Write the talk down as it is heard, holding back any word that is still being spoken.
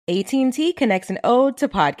AT&T connects an ode to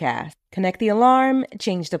podcasts. Connect the alarm,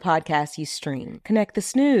 change the podcast you stream. Connect the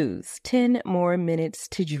snooze, 10 more minutes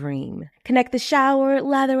to dream. Connect the shower,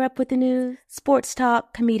 lather up with the news, sports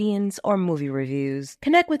talk, comedians, or movie reviews.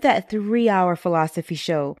 Connect with that 3-hour philosophy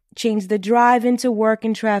show. Change the drive into work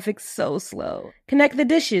and traffic so slow. Connect the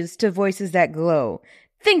dishes to voices that glow.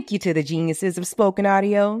 Thank you to the geniuses of spoken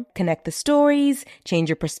audio. Connect the stories, change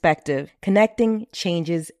your perspective. Connecting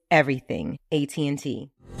changes everything. AT&T.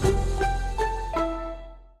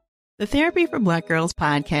 The Therapy for Black Girls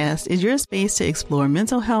podcast is your space to explore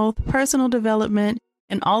mental health, personal development,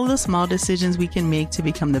 and all of the small decisions we can make to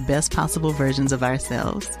become the best possible versions of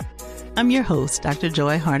ourselves. I'm your host, Dr.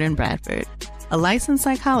 Joy Harden Bradford, a licensed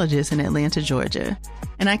psychologist in Atlanta, Georgia,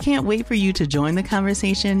 and I can't wait for you to join the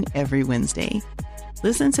conversation every Wednesday.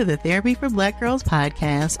 Listen to the Therapy for Black Girls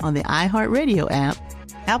podcast on the iHeartRadio app,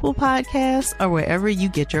 Apple Podcasts, or wherever you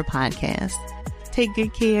get your podcasts. Take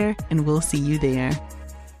good care, and we'll see you there.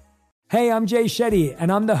 Hey, I'm Jay Shetty,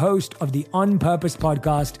 and I'm the host of the On Purpose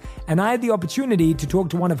podcast, and I had the opportunity to talk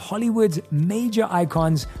to one of Hollywood's major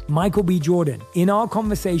icons, Michael B. Jordan. In our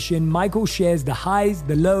conversation, Michael shares the highs,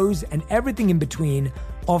 the lows, and everything in between,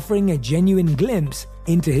 offering a genuine glimpse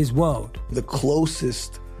into his world. The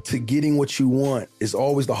closest to getting what you want is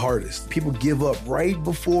always the hardest. People give up right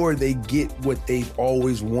before they get what they've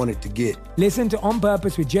always wanted to get. Listen to On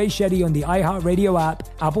Purpose with Jay Shetty on the iHeartRadio app,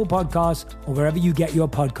 Apple Podcasts, or wherever you get your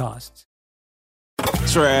podcasts.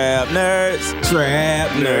 Trap nerds,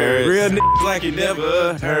 real niggas like you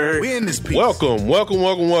never heard. We in this piece.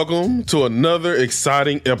 Welcome to another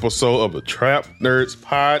exciting episode of the Trap Nerds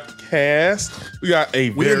podcast. We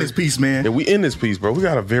in this piece, man. Yeah, we in this piece, bro. We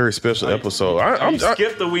got a very special episode. I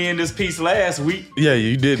skipped the we in this piece last week. Yeah,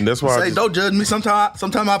 you didn't. That's why. Don't judge me. Sometimes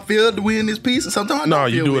I feel the we in this piece, and sometimes I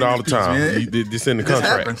don't you do it all the time. It's in the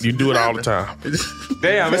contract. Happens. You do it all the time.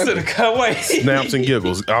 Damn, it's in the cutaway. Snaps and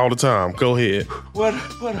giggles all the time. Go ahead. What?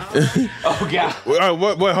 Oh God.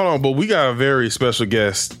 Hold on, but we got a very special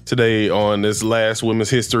guest today on this last Women's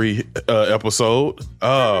History episode.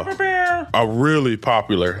 A really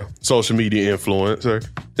popular social media influencer.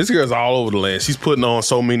 This girl's all over the land. She's putting on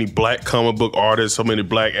so many black comic book artists, so many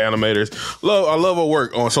black animators. I love her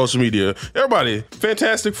work on social media. Everybody,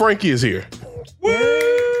 Fantastic Frankie is here. Woo!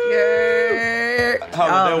 Yeah.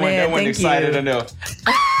 That one excited enough.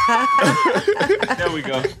 There we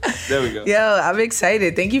go. Yo, I'm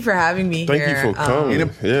excited. Thank you for having me here. Thank you for coming.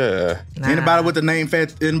 Anybody with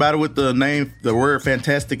the word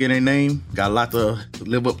fantastic in their name got a lot to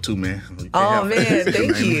live up to, man.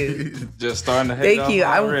 Thank you. Just starting to head off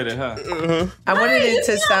already, huh? I wanted it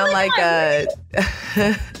to sound like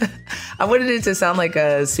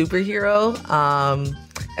a superhero.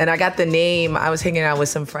 And I got the name. I was hanging out with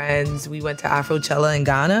some friends. We went to Afrochella in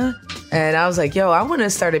Ghana. And I was like, yo, I want to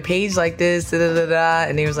start a page like this.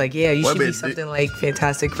 And he was like, yeah, you should be something like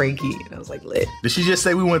Fantastic Frankie. And I was like, lit. Did she just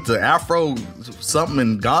say we went to Afro something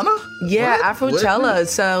in Ghana? Yeah, Afrochella. What?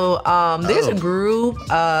 So there's a group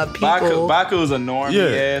of people. Baku's a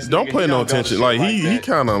normie ass. Don't pay no attention. Like he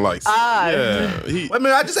kind of like. Wait a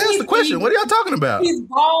minute, I just asked the question. What are y'all talking about? He's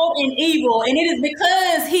bald and evil, and it is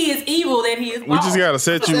because he is evil that he is bald. We just gotta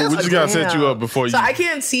set you up before you. So I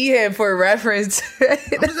can't see him for reference.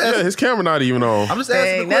 His camera not even on. I'm just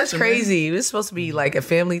asking. That's crazy. It was supposed to be like a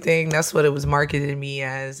family thing. That's what it was marketed me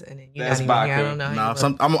as, and then that's Baku. I don't know.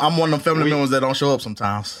 I'm one of them family members that don't show up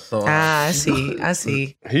sometimes. So I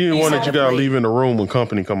see. He the one that you gotta leave in the room when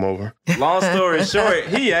company come over. Long story short,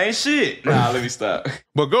 he ain't shit. Nah, let me stop.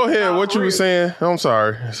 But go ahead. What you were saying? I'm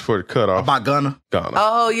sorry. It's for the cutoff. About Ghana.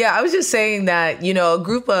 Oh yeah, I was just saying that a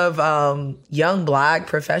group of young black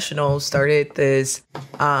professionals started this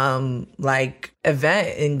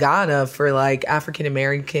event in Ghana for like African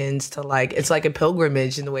Americans to it's like a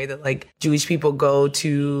pilgrimage in the way that like Jewish people go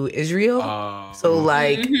to Israel.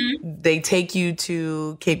 They take you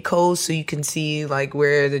to Cape Coast so you can see like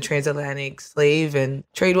where the transatlantic slave and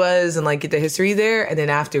trade was and like get the history there. And then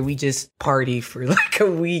after we just party for like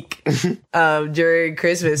a week during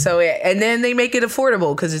Christmas. So and then they make it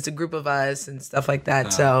affordable because it's a group of us and stuff like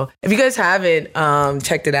that. So if you guys haven't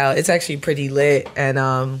checked it out, it's actually pretty lit. And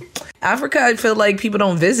Africa, I feel like people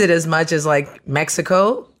don't visit as much as like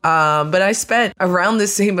Mexico. But I spent around the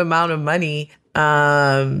same amount of money.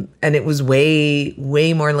 And it was way,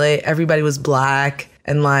 way more lit. Everybody was black.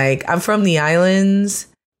 And like, I'm from the islands.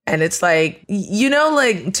 And it's like,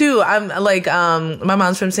 too, I'm like, my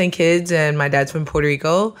mom's from St. Kitts and my dad's from Puerto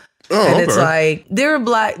Rico. It's like, there are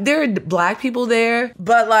black people there,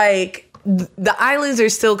 but like the islands are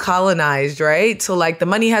still colonized, right? So like the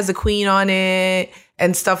money has a queen on it.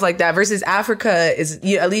 and stuff like that. Versus Africa is,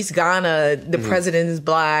 at least Ghana, the president is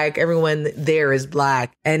black. Everyone there is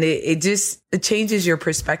black. And it changes your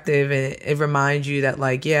perspective, and it reminds you that,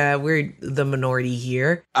 like, yeah, we're the minority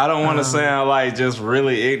here. I don't want to sound like just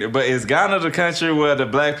really ignorant, but is Ghana the country where the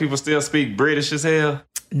black people still speak British as hell?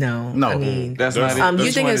 No. I mean, that's not it.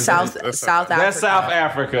 You think it's South Africa? That's South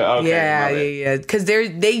Africa. Okay. Yeah. Because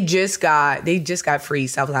they just got free,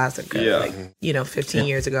 South Africa. Yeah. 15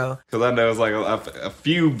 years ago. Because I know it's like a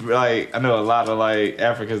few, like, I know a lot of like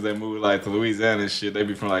Africans that move like to Louisiana and shit. They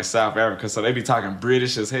be from like South Africa, so they be talking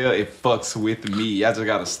British as hell. It fucks with me. I just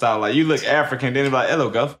gotta stop. Like, you look African, then they be like, hello,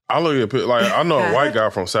 go. I look at like, I know a white guy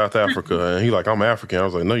from South Africa, and he like, I'm African. I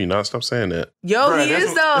was like, no, you're not. Stop saying that. Yo, Bruh, he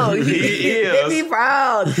is though. He is. They be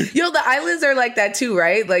proud. Yo, the islands are like that too,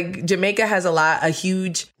 right? Like Jamaica has a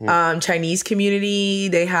huge Chinese community.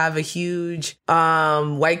 They have a huge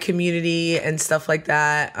white community and stuff like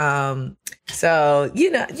that. So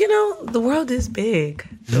the world is big.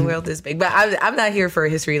 The world is big. But I'm not here for a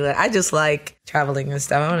history. I just like traveling and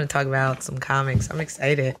stuff. I want to talk about some comics. I'm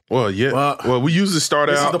excited. Well, yeah. Well, we usually start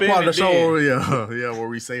this out. This is the part of the show, where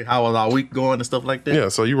we say how was our week going and stuff like that. Yeah,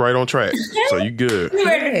 so you right on track. So you good. You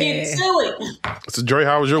ready to get to it? So Dre,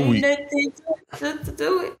 how was your week? Just to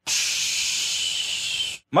do it.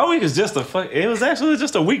 My week is just it was actually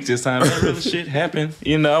just a week this time. That really shit happened.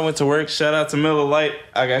 I went to work. Shout out to Miller Lite.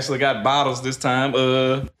 I actually got bottles this time.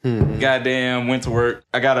 Goddamn, went to work.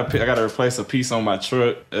 I gotta replace a piece on my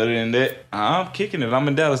truck. Other than that, I'm kicking it. I'm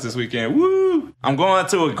in Dallas this weekend. Woo! I'm going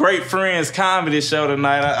to a Great Friends comedy show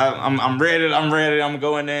tonight. I'm ready. I'm gonna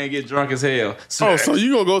go in there and get drunk as hell. Snacks. Oh, so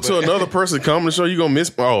you gonna go to another person comedy show? You gonna miss?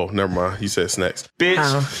 Oh, never mind. You said snacks. Bitch.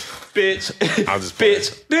 I'll just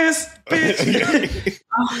bitch. This bitch.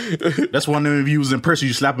 That's one of them. If you was in person,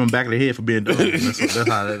 you slap him back of the head for being dumb. That's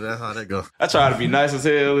how that goes. I try to be nice as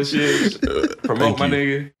hell and shit. Promote my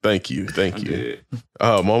nigga. Thank you.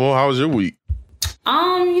 Momo, how was your week?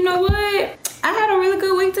 You know what? I had a really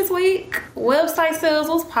good week this week. Website sales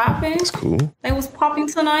was popping. That's cool. They was popping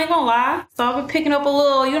tonight, I ain't gonna lie. So I've been picking up a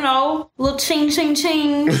little ching, ching,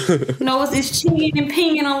 ching. It's chinging and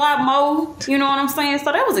pinging a lot more. You know what I'm saying?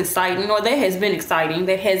 So that was exciting. That has been exciting.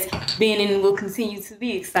 That has been and will continue to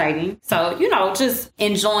be exciting. So, just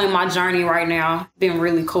enjoying my journey right now. Been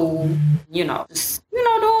really cool. Just, doing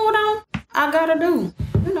what I gotta do.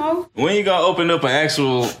 When you gonna open up an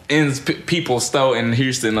actual people store in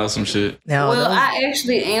Houston or some shit? I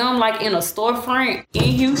actually am like in a storefront in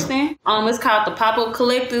Houston. It's called the Pop-Up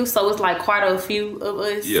Collective. So it's like quite a few of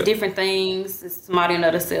us, different things. It's somebody in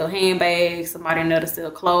there to sell handbags, somebody in there to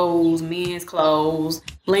sell clothes, men's clothes,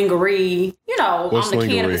 lingerie. What's I'm the lingerie?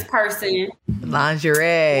 cannabis person.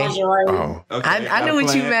 Lingerie. Oh, okay, I knew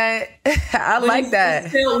what you meant. I like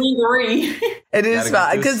that. Sell lingerie. It is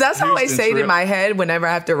fun because that's how I say it in my head whenever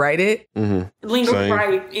I have to write it.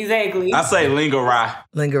 Lingerie, exactly. I say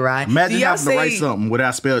lingerie. Imagine having to write something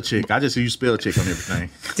without spell check. I just use spell check on everything.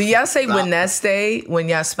 Do y'all say Wednesday when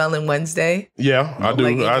y'all spelling Wednesday? Yeah, I do.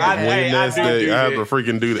 Like, I have to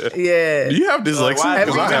freaking do that. Yeah. Do you have dyslexia?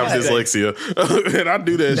 Because I have dyslexia, and I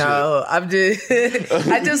do that shit. No, I'm just,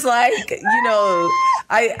 I just like,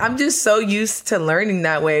 I'm just so used to learning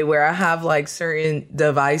that way where I have like certain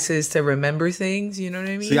devices to remember things. You know what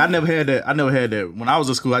I mean? See, I never had that. When I was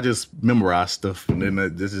in school, I just memorized stuff, and then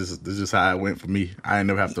this is how it went for me. I didn't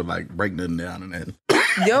never have to like break nothing down and that.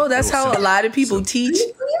 Yo, that's how a lot of people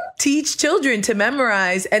teach children to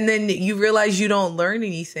memorize, and then you realize you don't learn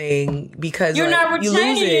anything because you're not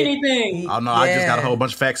retaining anything. Oh no, I just got a whole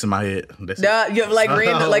bunch of facts in my head. No, you're like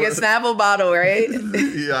random, like a Snapple bottle, right?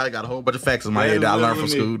 Yeah, I got a whole bunch of facts in my head that I learned from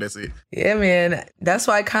school. That's it. Yeah, man. That's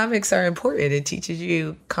why comics are important. It teaches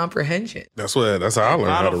you comprehension. That's how I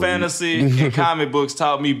learned how to Final Fantasy and comic books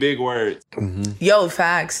taught me big words. Yo,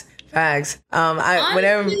 facts. Whenever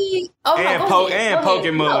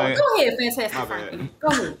Pokemon. No, go ahead, Fantastic Frankie. Go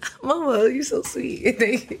ahead. Mama, you're so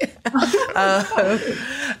sweet.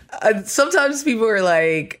 Sometimes people are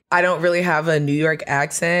like, I don't really have a New York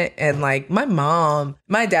accent, and like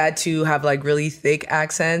my dad too have like really thick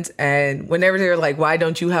accents, and whenever they're like, why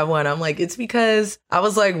don't you have one? I'm like, it's because I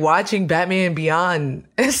was like watching Batman Beyond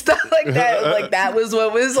and stuff like that. Like that was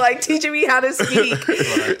what was like teaching me how to speak.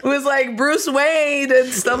 It was like Bruce Wayne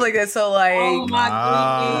and stuff like that. So like, oh my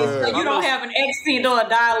goodness, so you don't have an accent or a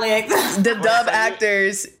dialect. The dub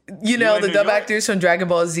actors, You know, in the New dub York? actors from Dragon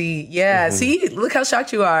Ball Z. Yeah. See, look how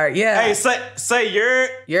shocked you are. Yeah. Hey, say you're.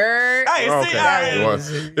 Hey, see, Okay. all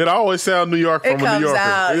right. It always sounds New York It from a New comes Yorker.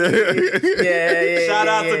 out. Yeah. Shout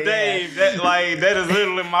out to Dave. That is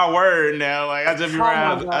literally my word now. Like I just be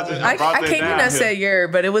around. I I came in, I said "yer,"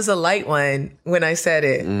 but it was a light one when I said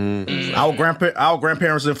it. Our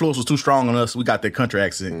grandparents' influence was too strong on us. We got that country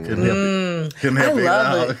accent. Couldn't help it. Couldn't help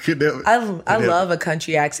it. I love a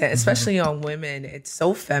country accent, especially on women. It's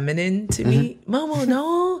so feminine to me. Momo,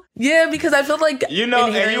 no. Yeah, because I feel like and you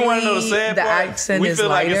want to know the sad the part? accent We is feel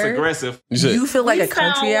like lighter. it's aggressive. You feel like We a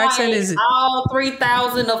country sound accent like is all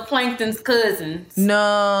 3,000 of Plankton's cousins.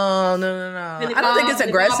 no. I don't think it's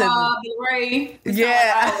aggressive.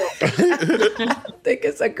 Yeah, I think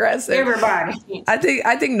it's aggressive. Everybody. I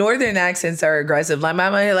think northern accents are aggressive. Like my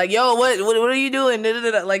mind, like, yo, what are you doing?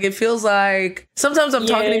 Like it feels like sometimes I'm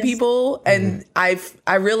talking to Yes. people and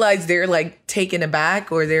I realize they're like taken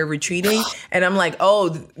aback or they're retreating, and I'm like, oh,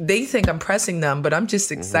 they think I'm pressing them, but I'm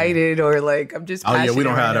just excited or like I'm just. Oh yeah, we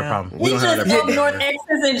don't passionate have right that now. problem. We We don't have just that up problem. north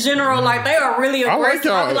accents in general, like they are really I like aggressive.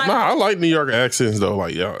 y'all. Like, I like New York accents though.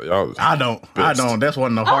 Like y'all. I don't. That's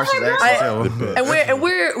one of the harshest bro. accents ever. And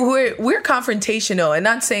we're confrontational and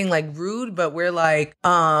not saying like rude, but we're like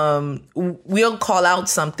we'll call out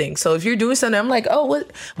something. So if you're doing something, I'm like, oh,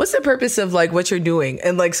 what's the purpose of like what you're doing?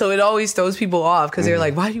 And like so it always throws people off because they're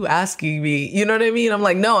like, why are you asking me? You know what I mean? I'm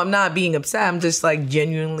like, no, I'm not being upset. I'm just like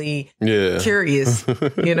genuinely curious.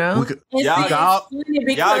 You know? Y'all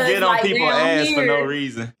get on like, people's down ass for here- no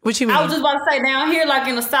reason. What you mean? I was just about to say down here, like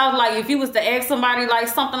in the South, like if you was to ask somebody like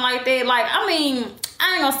something like that, like I mean,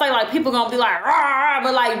 I ain't gonna say like people gonna be like, rah, rah,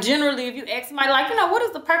 but like generally, if you ask somebody like, you know, what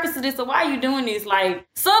is the purpose of this or why are you doing this? Like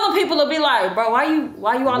Southern people will be like, bro, why you all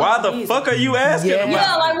Why in my the business? fuck are you asking? Yeah. about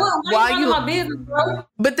Yeah, like what? Why you you- all in my business, bro?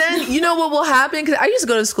 But then you know what will happen? Because I used to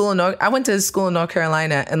go to school I went to school in North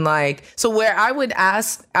Carolina, and like so where I would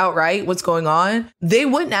ask outright what's going on, they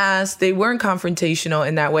wouldn't ask. They weren't confrontational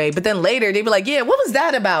in that way. But then later they'd be like, "Yeah, what was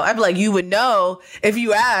that about?" I'd be like, "You would know if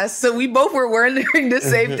you asked." So we both were wondering the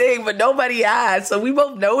same thing, but nobody asked. So we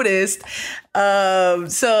both noticed.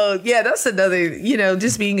 So yeah, that's another, you know,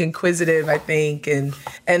 just being inquisitive, I think,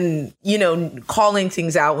 and you know, calling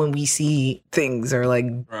things out when we see things are like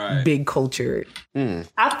big culture.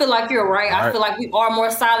 I feel like you're right. I feel like we are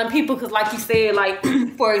more silent people because, like you said, like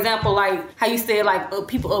for example, like how you said, like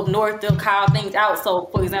people up north they'll call things out. So,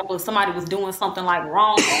 for example, if somebody was doing something like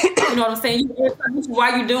wrong, you know what I'm saying? You ask them,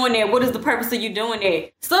 why you doing that? What is the purpose of you doing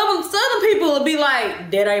that? Southern people will be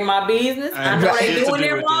like, that ain't my business. I know they shit to doing do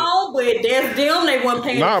it with wrong, but that's them. They weren't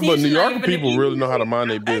paying Nah, attention. but New They York ain't people finna really eat. know how to mind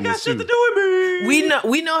their Ain't got business shit to too. do with me.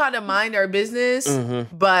 We know how to mind our business,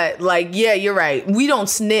 but like, yeah, you're right. We don't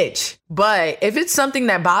snitch. But if it's something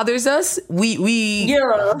that bothers us, we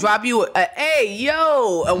drop you a hey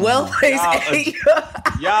yo, a well placed hey yo.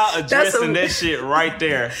 Y'all addressing that shit right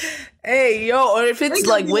there. Hey yo, or if it's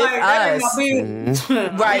like with us,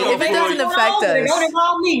 right? If it doesn't affect us,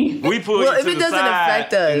 We pull well, you if to it the doesn't side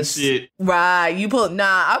affect and us, shit. right? You pull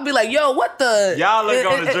I'll be like, yo, what the? Y'all are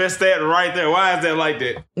gonna address that right there. Why is that like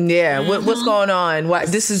that? Yeah, what's going on? Why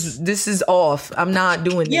this is off? I'm not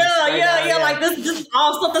doing this. Yeah. Like this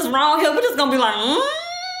all stuff that's wrong here. We're just gonna be like,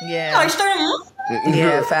 Yeah. like straight.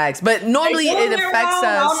 Yeah, facts. But normally it affects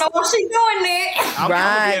I don't us. know why she doing that.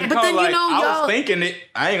 Right. But then, you know, I y'all. was thinking it.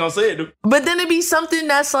 I ain't gonna say it. Dude. But then it'd be something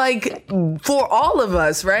that's like for all of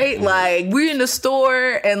us, right? Like we're in the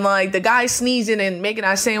store and like the guy sneezing and making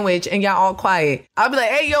our sandwich and y'all all quiet. I'll be like,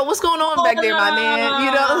 hey, yo, what's going on back there, my man?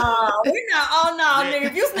 You know? We're not. Oh no, nigga!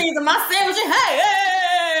 If you sneeze on my sandwich,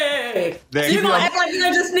 hey. So you gonna act like you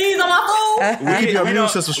gonna just sneeze on my food? We keep your immune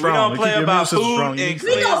system strong. We don't play about food.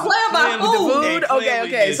 We don't play about food. Food?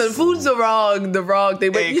 Okay. So food's the wrong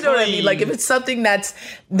thing. But you know what I mean? Like if it's something that's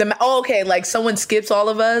okay, like someone skips all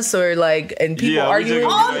of us or like and people Yeah, we arguing.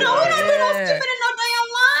 just- Oh no, we don't do no skipping in no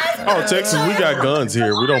damn lies. Oh, Texas, we got guns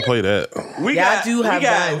here. We don't play that. I do have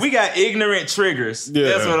guns. We got ignorant triggers. Yeah.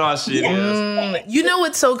 That's what our shit is. You know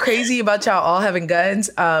what's so crazy about y'all all having guns?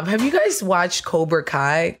 Have you guys watched Cobra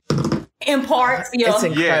Kai? In parts, yeah. It's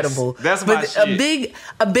incredible. Yes, that's my but shit.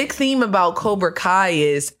 a big theme about Cobra Kai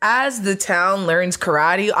is as the town learns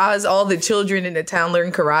karate, as all the children in the town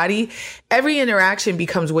learn karate, every interaction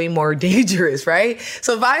becomes way more dangerous, right?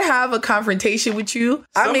 So if I have a confrontation with you,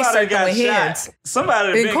 I may start throwing hands.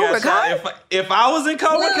 Somebody In been Cobra got shot. Kai? If I was in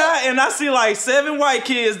Cobra Kai and I see like 7 white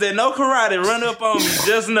kids that know karate run up on me,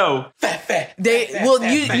 just know.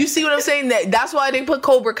 You see what I'm saying? That's why they put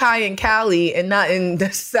Cobra Kai in Cali and not in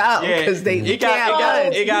the South. Yeah, because they It can't have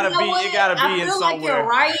guns. It gotta You know be. what? It gotta be in I feel like somewhere. you're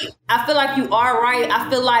right. I feel like you are right. I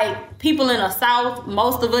feel like people in the South,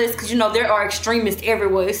 most of us, because there are extremists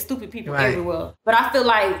everywhere. It's stupid people Right. everywhere. But I feel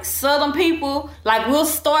like Southern people, like we'll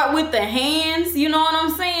start with the hands. You know what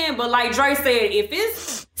I'm saying? But like Dre said, if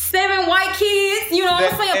it's 7 white kids, you know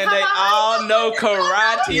what I'm saying? And they all know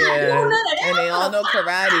karate. And they all know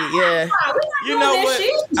karate. Yeah. You know what?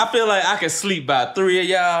 I feel like I could sleep by 3 of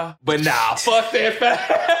y'all, but nah, fuck that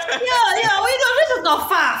fact. Yeah, we just go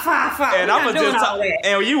five. And I'm gonna just talk.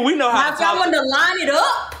 And we know how If to y'all talk. want to line it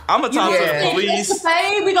up, I'm gonna talk to the police.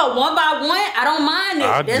 police. We go one by one. I don't mind it.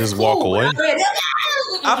 I'd That's just cool. walk away.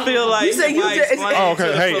 I feel like You say you if I just- explain Oh, to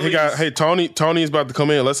okay. the Hey, police- Tony's about to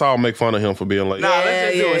come in. Let's all make fun of him for being late. Nah,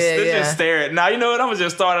 let's just do it. Let's yeah. just stare at. Now you know what? I'm gonna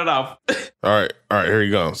just start it off. All right. Here he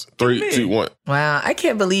goes. 3, 2, 1. Wow, I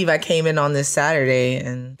can't believe I came in on this Saturday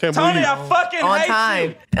and Can't Tony, believe I fucking on hate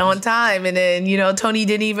time. you. On time. And then, Tony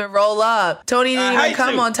didn't even roll up. Tony didn't I even hate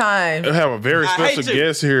come you. on time. I have a very I special hate you.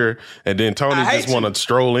 guest here, and then Tony I hate just want to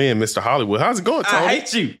stroll in, Mr. Hollywood. How's it going, Tony? I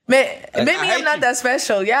hate you. Man, maybe hate I'm not you. that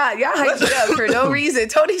special. Y'all hyped it up for no reason.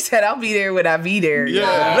 Tony said I'll be there when I be there.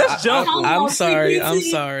 Yeah. Let's jump him. I'm sorry.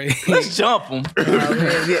 Let's jump him.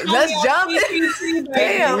 Let's jump it.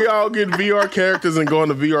 Damn. We all get VR characters and go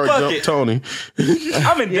into VR Fuck jump it. Tony.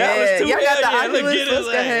 I'm in Dallas too. Y'all got the Hell yeah, Oculus. look, get Let's his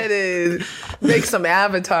go ass. ahead and make some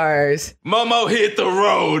avatars. Momo hit the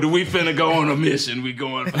road. We finna go on a mission. We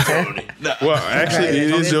going for Tony. Nah. Well, actually,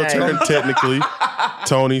 it is your turn technically,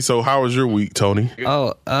 Tony. So, how was your week, Tony?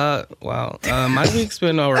 Oh, wow. My week's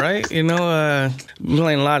been all right. Been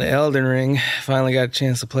playing a lot of Elden Ring. Finally got a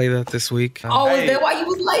chance to play that this week. Oh, is that why you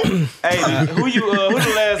was late? Hey, who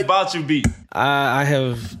the last bot you beat? I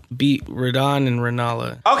have beat Radon and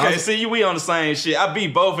Renala. Okay, see, we on the same shit. I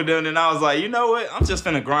beat both of them, and I was like, you know what? I'm just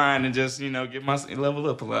finna grind and just, get my level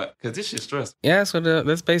up a lot. Because this shit's stressful. Yeah, so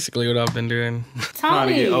that's basically what I've been doing. Trying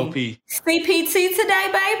to Tony, get OP. CPT today,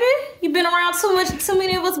 baby. You been around too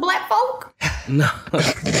many of us black folk? No.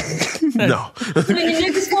 No. Too many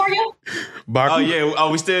niggas for you? Baku, Oh, yeah.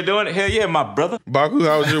 Oh, we still doing it? Hell yeah, my brother. Baku,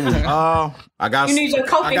 how was your week? I got. You need your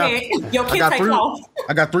coffee head. Your I got kente cloth.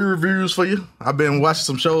 I got 3 reviews for you. I've been watching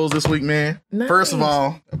some shows this week, man. Nice. First of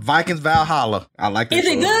all, Vikings Valhalla. I like that Is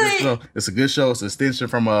it show. good? Show. It's a good show. It's an extension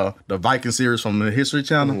from the Viking series from the History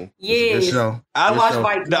Channel. Yes. It's a good show. I Good watch show.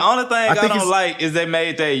 Vikings. The only thing I think don't it's- like is they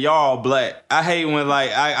made that y'all black. I hate when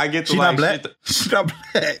I get to She like not black. shit. She not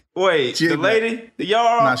black. Wait, She the ain't black. lady, the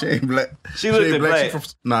y'all. Nah, she ain't black. She looked ain't at black. She from,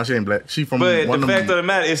 nah, she ain't black. She from But one the of fact them. of the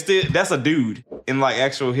matter is still that's a dude in like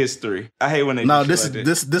actual history. I hate when they No, do this shit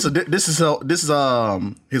is like this is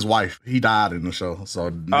his wife. He died in the show.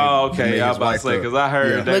 So Oh, okay. I was about to say because I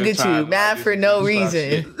heard. they Look was at trying you, to, mad like, for no do some reason.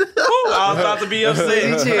 shit. Ooh, I was about to be upset Me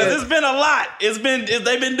because too. it's been a lot. They've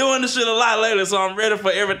been doing this shit a lot lately, so I'm ready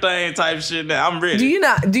for everything type shit now. I'm ready. Do you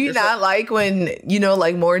not like when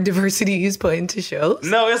like more diversity is put into shows?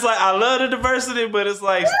 No, it's like I love the diversity, but it's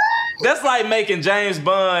like that's like making James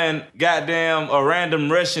Bond goddamn a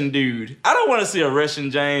random Russian dude. I don't want to see a Russian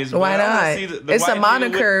James Bond. Why I wanna not? see the It's white a nigga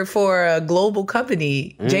moniker for a global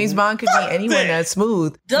company. James Bond could be anyone that's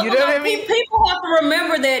smooth. You know what I mean? People have to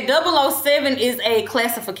remember that 007 is a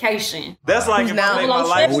classification. That's like if I make my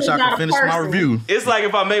life. I wish I could finish my review. It's like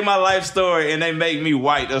if I make my life story and they make me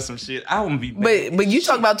white or some shit. I wouldn't be. But you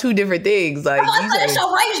talk about 2 different things. Like you That's say,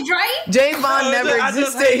 your race, Drake. James Bond I never just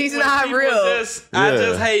existed. hate He's when not people real. I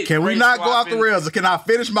just hate. Can we race not go off the swapping. rails? Can I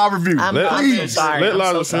finish my review? I'm Please. so sorry. Let I'm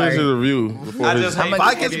Lila so finish sorry. his review before I his- just hate.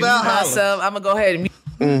 Vikings Valhalla. Myself, I'm gonna go ahead and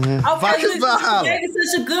Okay, Vikings listen, Valhalla. you gave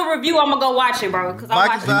it such a good review. I'm gonna go watch it, bro. Because I Vikings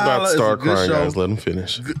watched He's about Valhalla to is a start good crying, show. guys. Let him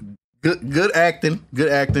finish. Good acting, good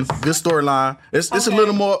storyline. It's a Okay.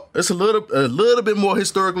 little more. It's a little bit more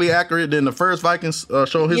historically accurate than the first Vikings show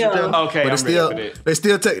History Yeah. Channel. Okay, but I'm it's ready still for that.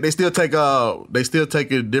 they still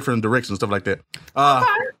take a different direction, stuff like that.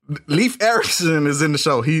 Leif Erikson is in the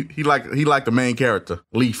show. He like the main character,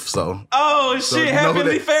 Leif. So Oh shit! you know Happy who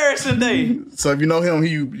that- Lee Ferguson Day. if you know him,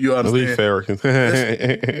 you understand. Leaf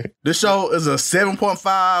Farrakhan. This show is a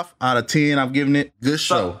 7.5 out of 10. I'm giving it. Good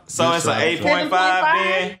show. So Good it's show. an 8.5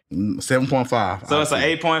 then. 7.5. So it's an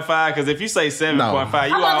 8.5 because if you say 7.5,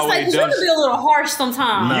 you I'm about to say, always because you dumb. can be a little harsh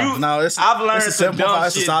sometimes. No, it's I've learned it's a some 7.5. dumb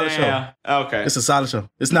It's a shit solid down. Okay. It's a solid show.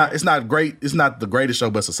 It's not great. It's not the greatest show,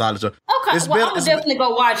 but it's a solid show. Okay, It's well, better- I would it's- definitely go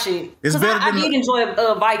watch it. it's 'Cause better I than did the-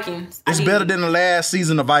 enjoy Vikings. It's better than the last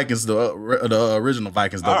season of Vikings, the original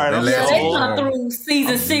Vikings. Though. All right, That I'm last Yeah, sorry. they season. kind of threw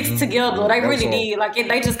season 6 together. They really all. did. Like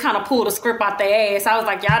they just kind of pulled a script out their ass. I was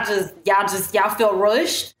like, y'all felt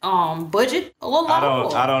rushed. Budget a little low.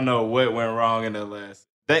 I don't know what went wrong in the last.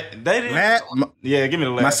 They didn't. Yeah, give me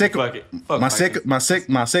the last. My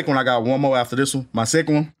second one. I got one more after this one. My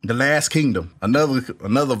second one, The Last Kingdom.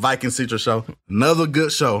 Another Viking-centric show. Another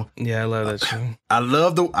good show. Yeah, I love that show. I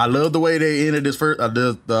love the way they ended this first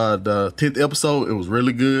the 10th episode. It was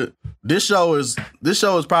really good. This show is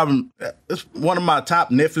probably it's one of my top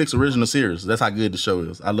Netflix original series. That's how good the show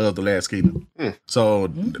is. I love The Last Kingdom. So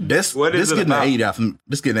this getting an 8 out from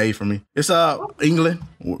this getting an 8 for me. It's England.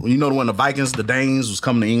 You know when the Vikings, the Danes was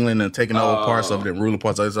coming to England and taking over parts of it and ruling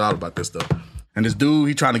parts of it. It's all about this stuff. And this dude,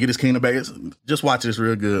 he trying to get his kingdom back. Just watch this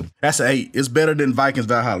real good. That's an 8. It's better than Vikings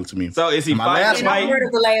Valhalla to me. So is he fighting? I've heard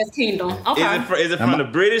of The Last Kingdom. Okay. Is it from the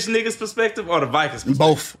British niggas' perspective or the Vikings'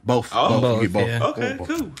 perspective? Both. Both. Yeah. Okay,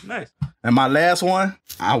 cool. Nice. And my last one,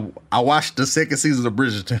 I watched the second season of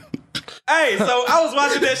Bridgerton. Hey, so I was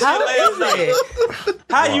watching that shit last night.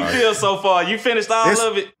 How you feel so far? You finished all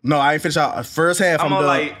of it? No, I ain't finished out. First half, I'm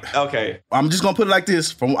done. Okay. I'm just gonna put it like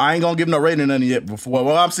this. I ain't gonna give no rating on it yet. Before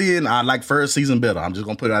what I'm seeing, I like first season better. I'm just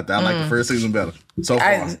gonna put it out there. I like the first season better so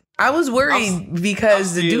far. I was worried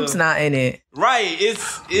because the Duke's not in it. Right. It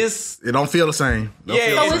don't feel the same. So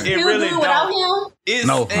it's still really good without him?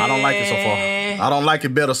 No, I don't like it so far. I don't like it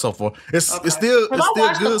better so far. It's still good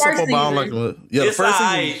so far, but I don't like it. Yeah, it's the first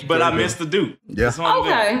season, but I missed the Duke. Yeah.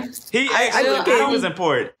 Okay. He was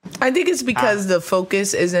important. I think it's because the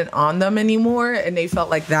focus isn't on them anymore, and they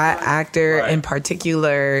felt like that actor in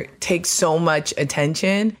particular takes so much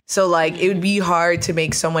attention. So like it would be hard to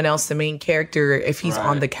make someone else the main character if he's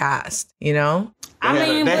on the cast, you know?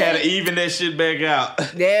 They had to even that shit back out.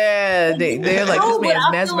 Yeah, they're like, this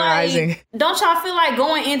man's mesmerizing. Like, don't y'all feel like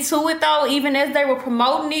going into it though, even as they were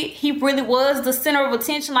promoting it, he really was the center of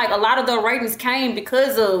attention? Like a lot of the ratings came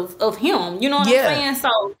because of him. You know what I'm saying?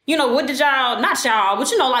 So, what did y'all, not y'all,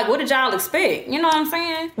 but like, what did y'all expect? You know what I'm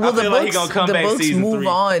saying? Well, I feel like he gonna come back books season move 3.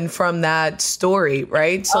 on from that story,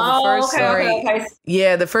 right? So the first story,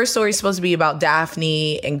 yeah, the first story is supposed to be about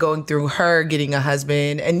Daphne and going through her getting a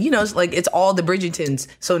husband, and it's all the Bridgertons.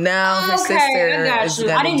 So now her sister is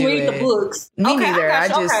gonna I didn't do read it. the books. Me neither. I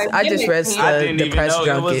just read the press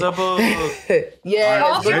junket.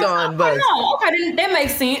 Yeah, it's booked on books. Okay, that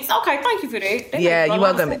makes sense. Okay, thank you for that. Yeah, you're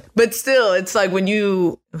welcome. But still, it's like when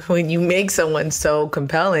you make someone so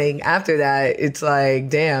compelling after that, it's like,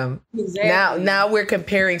 damn. Exactly. Now we're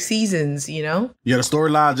comparing seasons, Yeah, the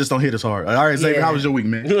storyline just don't hit as hard. All right, Xavier, how was your week,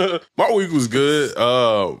 man? My week was good.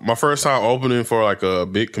 My first time opening for like a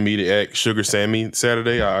big comedic act, Sugar Sammy,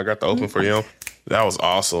 Saturday. I got to open for him. That was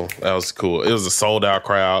awesome. That was cool. It was a sold out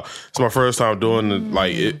crowd. It's my first time doing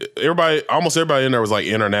almost everybody in there was like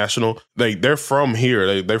international. They're from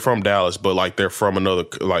here. They're from Dallas, but like they're from another,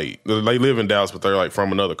 like they live in Dallas, but they're like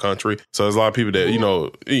from another country. So there's a lot of people that,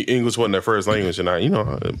 English wasn't their first language, and I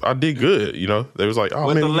did good. They was like, oh,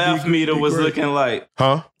 what man, the laugh meter was looking like.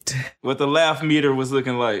 Huh? What the laugh meter was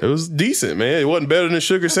looking like. It was decent, man. It wasn't better than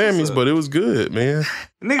Sugar Sammy's, but it was good, man.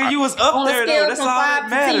 Nigga, you was up there though. That's all that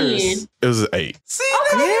matters. It was an 8. See,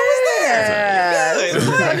 yeah.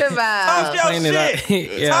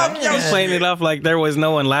 Talk playing it off like there was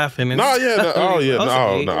no one laughing. No, yeah. No.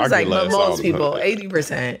 It's like most people,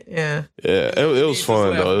 80%. Yeah. Yeah, it was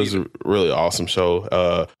fun though. It was a really awesome show.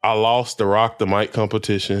 I lost the Rock the Mic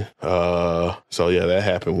competition. So yeah, that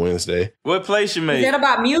happened Wednesday. What place you made? Is that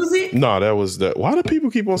about music? No, that was that. Why do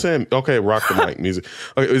people keep on saying, okay, Rock the Mic music?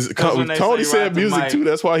 Okay, Tony said music too.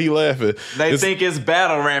 That's why he laughing. They think it's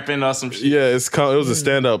battle rapping or some shit. Yeah, it was a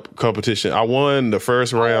stand-up competition. I won the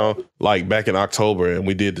first round like back in October, and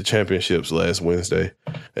we did the championships last Wednesday.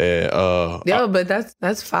 And but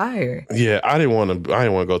that's fire. Yeah, I didn't want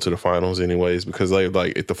to go to the finals anyways, because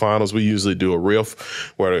like at the finals we usually do a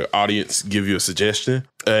riff where the audience give you a suggestion,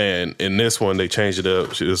 and in this one they changed it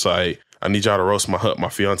up. She was like, I need y'all to roast my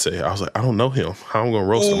fiance. I was like, I don't know him. How I'm gonna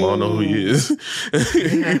roast him? I don't know who he is.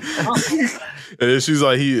 And then she's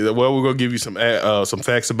like, we're gonna give you some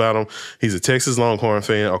facts about him. He's a Texas Longhorn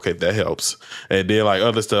fan. Okay, that helps. And then like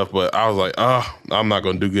other stuff, but I was like, I'm not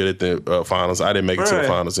gonna do good at the finals. I didn't make it to the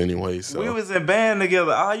finals anyway. So. We was in band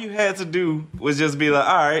together. All you had to do was just be like,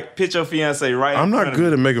 all right, pitch your fiance right. I'm not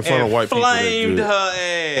good at making fun of white people. Flamed her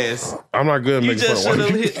ass. I'm not good at making fun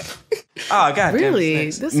of white people. Oh God!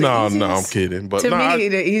 Really? No, I'm kidding. But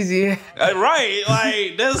the easier. Right?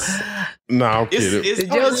 Like that's. No, I'm kidding. The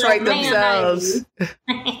jokes write themselves.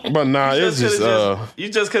 But it's just you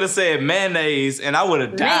just could have said mayonnaise, and I would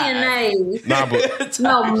have died. Mayonnaise. Nah, but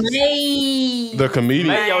the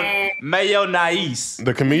comedian mayonnaise.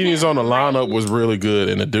 The comedians on the lineup was really good,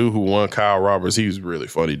 and the dude who won, Kyle Roberts, he was a really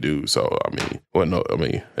funny dude. So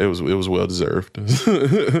it was well deserved.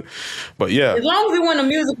 But yeah, as long as we win a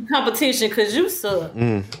musical competition, because you suck.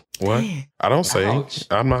 What? I don't sing.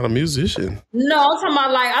 I'm not a musician. No, I'm talking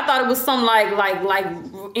about like I thought it was something like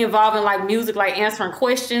involving like music, like answering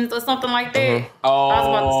questions or something like that. Oh, I was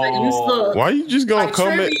about to say you suck. Why you just gonna Like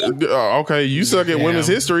come trivia? okay, you suck at women's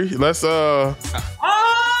history. Let's Oh,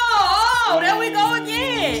 there we go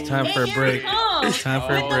again. It's time for a break. It's time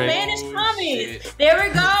for a The break. Spanish comments. There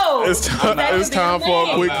we go. it's time for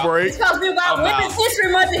a quick break. It's supposed to be about Women's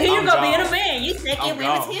History Month, and here you go being a man. You second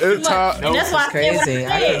Women's History It's Month. time- And that's why I said what Crazy.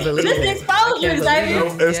 I I said. can't believe This it. exposure,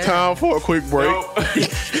 Xavier. It's time for a quick break.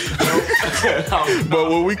 But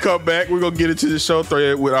when we come back, we're gonna get into the show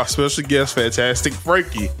thread with our special guest, Fantastic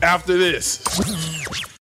Frankie. After this.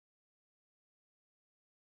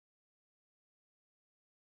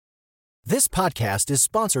 This podcast is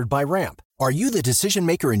sponsored by Ramp. Are you the decision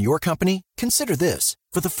maker in your company? Consider this.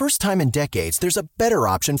 For the first time in decades, there's a better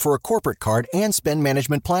option for a corporate card and spend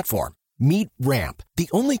management platform. Meet Ramp, the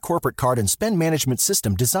only corporate card and spend management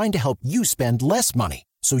system designed to help you spend less money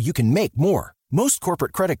so you can make more. Most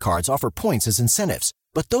corporate credit cards offer points as incentives,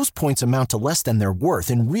 but those points amount to less than their worth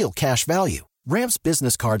in real cash value. Ramp's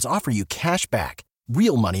business cards offer you cash back,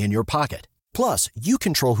 real money in your pocket. Plus, you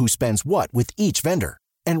control who spends what with each vendor.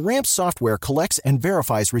 And Ramp software collects and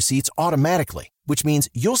verifies receipts automatically, which means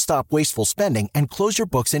you'll stop wasteful spending and close your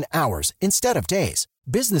books in hours instead of days.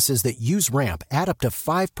 Businesses that use Ramp add up to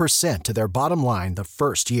 5% to their bottom line the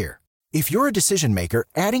first year. If you're a decision maker,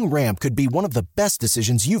 adding Ramp could be one of the best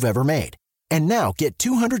decisions you've ever made. And now get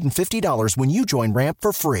 $250 when you join Ramp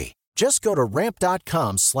for free. Just go to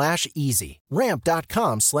ramp.com/easy.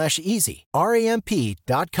 Ramp.com/easy.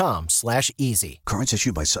 RAMP.com/easy. Cards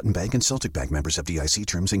issued by Sutton Bank and Celtic Bank, members of FDIC.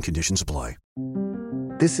 Terms and conditions apply.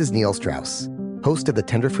 This is Neil Strauss, host of the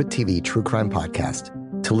Tenderfoot TV True Crime Podcast,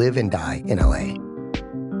 To Live and Die in LA.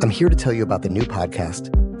 I'm here to tell you about the new podcast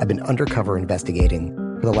I've been undercover investigating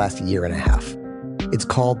for the last year and a half. It's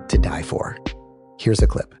called To Die For. Here's a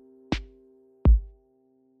clip.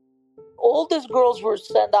 All these girls were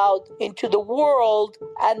sent out into the world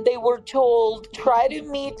and they were told, try to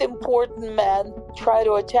meet important men, try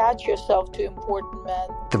to attach yourself to important men.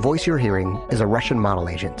 The voice you're hearing is a Russian model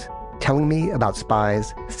agent telling me about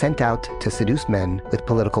spies sent out to seduce men with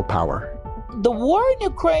political power. The war in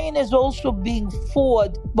Ukraine is also being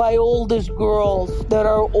fought by all these girls that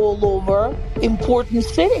are all over important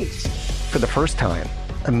cities. For the first time,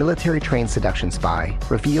 a military-trained seduction spy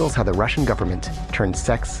reveals how the Russian government turned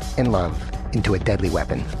sex and love into a deadly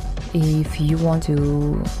weapon. If you want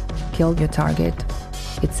to kill your target,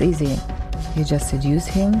 it's easy. You just seduce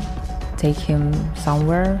him, take him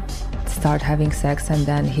somewhere, start having sex, and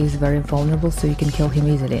then he's very vulnerable, so you can kill him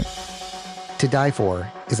easily. To Die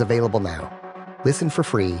For is available now. Listen for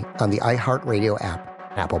free on the iHeartRadio app,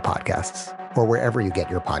 Apple Podcasts, or wherever you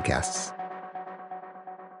get your podcasts.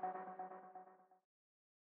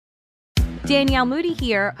 Danielle Moody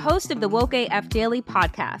here, host of the Woke AF Daily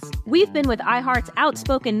podcast. We've been with iHeart's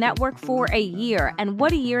Outspoken Network for a year, and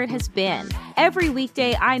what a year it has been. Every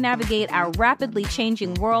weekday, I navigate our rapidly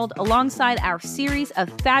changing world alongside our series of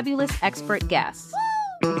fabulous expert guests.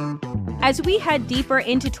 As we head deeper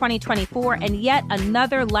into 2024 and yet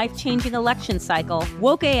another life-changing election cycle,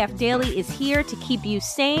 Woke AF Daily is here to keep you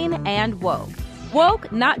sane and woke.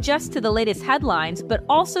 Woke not just to the latest headlines, but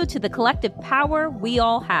also to the collective power we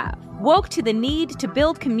all have. Woke to the need to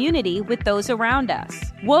build community with those around us.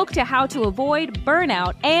 Woke to how to avoid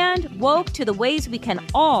burnout, and woke to the ways we can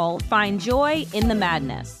all find joy in the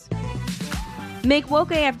madness. Make Woke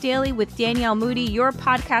AF Daily with Danielle Moody your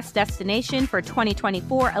podcast destination for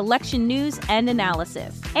 2024 election news and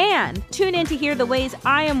analysis. And tune in to hear the ways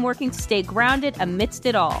I am working to stay grounded amidst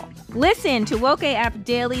it all. Listen to Woke AF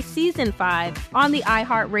Daily Season 5 on the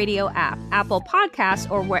iHeartRadio app, Apple Podcasts,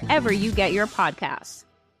 or wherever you get your podcasts.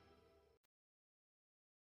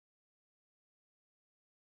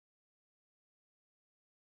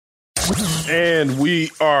 And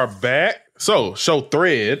we are back. So, Show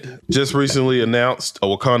Thread just recently announced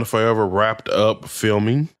Wakanda Forever wrapped up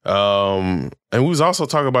filming. And we was also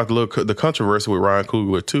talking about the controversy with Ryan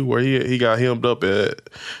Coogler too, where he got hemmed up at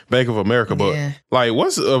Bank of America. But like,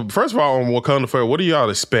 what's first of all on Wakanda Forever? What do y'all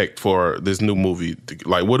expect for this new movie?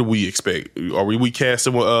 Like, what do we expect? Are we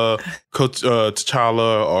casting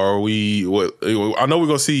T'Challa? Or are we? What? I know we're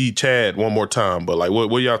gonna see Chad one more time, but like, what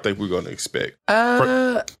do y'all think we're gonna expect?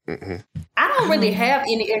 I don't really have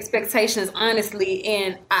any expectations, honestly,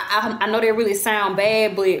 and I know they really sound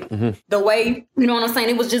bad, but the way, you know what I'm saying,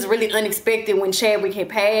 it was just really unexpected when Chadwick had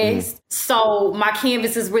passed. So my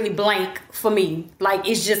canvas is really blank for me. Like,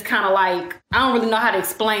 it's just kind of like, I don't really know how to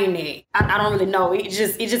explain it. I don't really know. It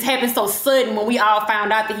just happened so sudden when we all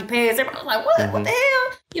found out that he passed. Everybody was like, what? What the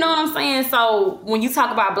hell? You know what I'm saying? So when you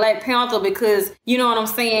talk about Black Panther, because, you know what I'm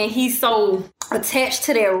saying, he's so attached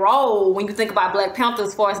to that role when you think about Black Panther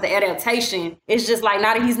as far as the adaptation, it's just like,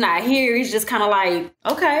 now that he's not here, he's just kind of like,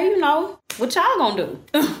 okay, you know, what y'all gonna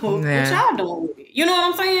do? What y'all doing with it? You know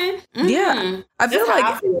what I'm saying? Yeah. I feel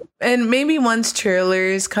like, and maybe once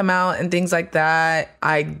trailers come out and things like that,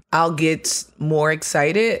 I'll get more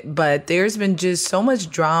excited. But there's been just so much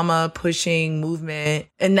drama, pushing, movement,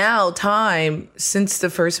 and now time since the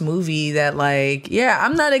first movie that, like, yeah,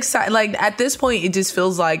 I'm not excited. Like, at this point, it just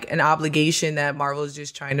feels like an obligation that Marvel is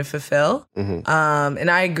just trying to fulfill. And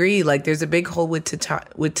I agree. Like, there's a big hole with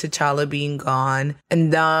T'Challa being gone,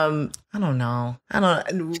 and I don't know.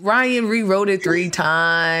 Ryan rewrote it 3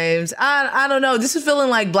 times. I don't know. This is feeling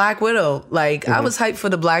like Black Widow. Like, I was hyped for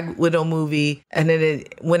the Black Widow movie, and then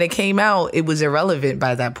when it came out, it was irrelevant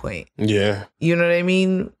by that point. Yeah. You know what I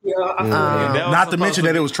mean? Yeah. Not to mention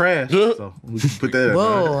that it was trash. So we can put that.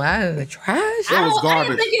 Whoa, trash? It was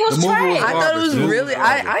garbage. I didn't think it was The movie trash. was I thought it was garbage. really.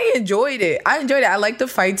 I enjoyed it. I like the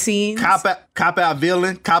fight scenes. Cop out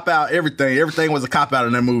villain, cop out everything. Everything was a cop out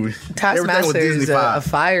in that movie. Taskmaster is a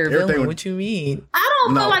fire Everything villain. was- What you mean? I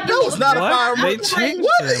don't feel like that was not a fire They movie. changed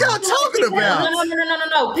What are him. y'all talking about?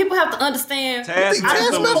 No. People have to understand.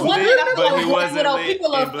 Taskmaster was One thing lit, I feel but he like wasn't Widow, lit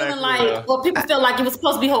people in are Black feeling like, Widow. well, people feel like it was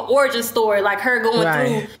supposed to be her origin story, like her going Right.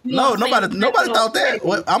 through. You know No, what I'm saying? nobody thought that.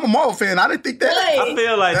 Well, I'm a Marvel fan. I didn't think that. I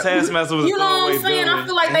feel like Taskmaster was a You know what I'm throwaway saying? I villain.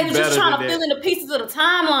 feel like they He's were just better trying than to that. fill in the pieces of the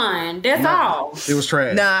timeline. That's all. It was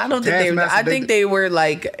trash. Nah, I don't think they. Taskmaster, I think they were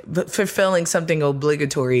like fulfilling something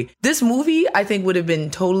obligatory. This movie, I think, would have been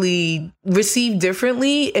totally received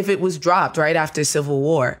differently if it was dropped right after Civil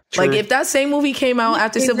War. True. Like, if that same movie came out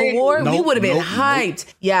after Civil War, we Nope, would have been nope, hyped.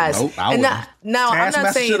 Yes, Nope, I and wouldn't. now I'm not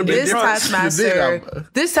Taskmaster saying should've been this different. Taskmaster.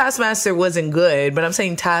 This Taskmaster wasn't good, but I'm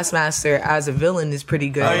saying Taskmaster as a villain is pretty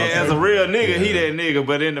good. Oh, yeah, as a real nigga, he that nigga,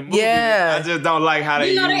 but in the movie, Yeah. I just don't like how they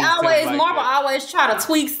You know, they used him always, like Marvel that. always try to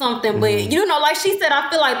tweak something, but you know, like she said, I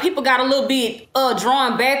feel like people got a little bit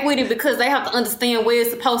drawn back with it because they have to understand where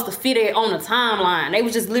it's supposed to fit it on the timeline. They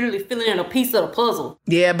was just literally filling in a piece of the puzzle.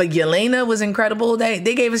 Yeah, but Yelena was incredible. They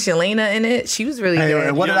gave us Yelena in it. She was really Hey, good.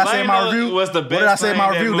 and what did I say in my review? Was the What best did I say in my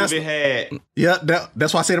thing review? that movie had. Yeah,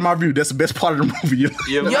 that's why I said in my review. That's the best part of the movie.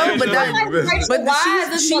 Yo, but Why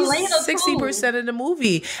is she's Yelena 60% of the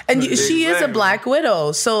movie, and she is a Black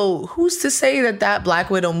Widow. So who's to say that Black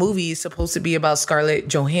Widow movie is supposed to be about Scarlett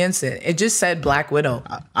Johansson? It just said Black Widow.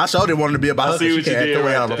 I showed it wanted to be about I her. see She what you can't did throw it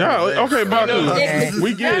right out. there. Yeah, okay, Baku. Okay.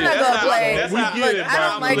 We get I'm it. not gonna play. That's We how- get it. Look, I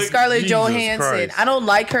don't Baku. like Scarlett Jesus Johansson. Christ. I don't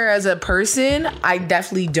like her as a person. I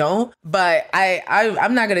definitely don't. But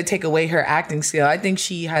I'm not gonna take away her acting skill. I think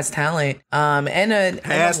she has talent. And a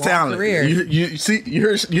Has long talent. career. You see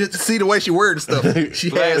the way she worded stuff. She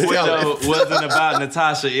Black has Widow talent. wasn't about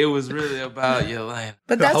Natasha. It was really about Yelena.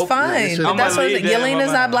 But that's Hopefully, fine. it should- But that's I'ma what leave that in my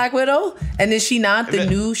Yelena's not mind. Black Widow, and is she not the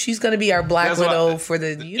new? She's gonna be our Black That's why- Widow for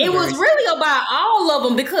the universe. It was really about all of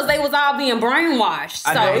them because they was all being brainwashed.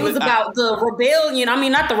 I So know, it was but about the rebellion. I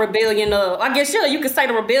mean, not the rebellion of. I guess you could say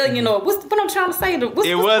the rebellion of. What I'm trying to say? What's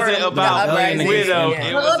It the wasn't word? about The Black uprising. Widow. Yeah.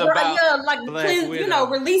 It was about like Black cleanse, Widow.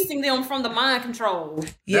 releasing them from the mind control.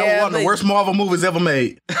 That was one of the worst Marvel movies ever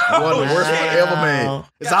made. One of the worst one ever made.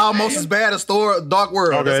 It's almost as bad as Thor: Dark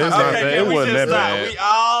World. Okay, That's it's how not bad. bad. It we wasn't just that stop. bad. We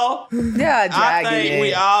all, Yeah, I dragging think it.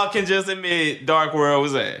 we all can just admit Dark World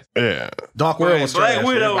was ass. Yeah. Dark World was Black trash.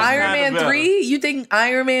 Widow was Iron kinda Man better. 3? You think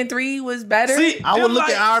Iron Man 3 was better? See, I would them look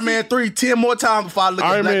like- at Iron Man 3 10 more times before I look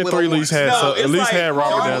Iron at Black Man Widow 3 at least had No, so, it's at least like had Robert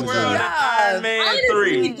Dark Downey World and Jr. Iron Man Honestly,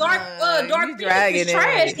 3. Dark you dragging Phoenix is it.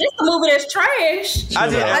 trash. This a movie that's trash. I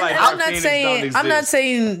just like I'm Dark not Phoenix saying don't I'm not exist.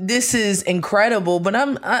 saying this is incredible, but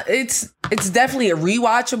it's definitely a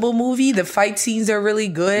rewatchable movie. The fight scenes are really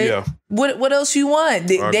good. Yeah. What else you want?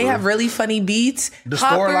 They agree. have really funny beats. The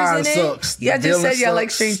Hoppers storyline in it. sucks. Yeah, I The just said villain yeah, like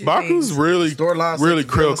sucks. Stranger Baku's Things. really, Storyline really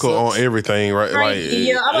sucks. The villain critical on sucks. everything, right? Like,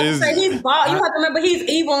 Yeah, I was it's- gonna say he's bald. You have to remember he's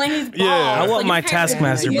evil and he's bald. Yeah. I So want you my can't-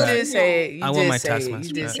 Taskmaster You back. did say it. You I want did my say it. Taskmaster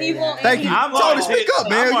You did back. say Evil that. and Thank you. he's I'm Tony, artistic- speak up,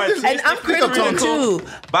 man. I'm You just- artistic And I'm critical too.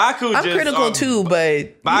 Baku I'm just, critical too,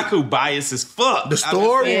 but Baku biased as fuck. The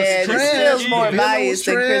story yeah, was this trash. feels more The villain was biased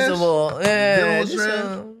than trash. Crucible. Villain Yeah, was this trash.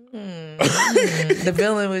 feels- The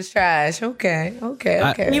villain was trash. Okay.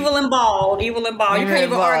 Evil and bald. You can't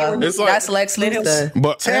even argue with him. That's Lex Luthor.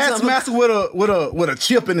 But Taskmaster with a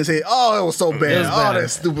chip in his head. Oh, it was so bad. Oh,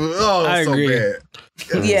 that's stupid. Oh, it was so bad.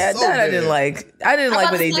 Yeah, that I didn't like. I didn't like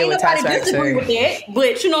what they did with Taskmaster. With that,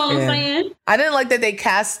 but you know what I'm saying? I didn't like that they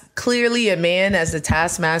cast clearly a man as the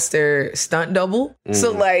Taskmaster stunt double.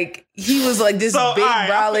 So like he was like this big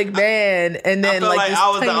brolic man, and then I feel this I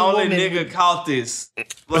was the tiny only woman. nigga caught this.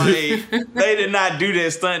 Like they did not do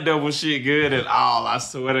that stunt double shit good at all. I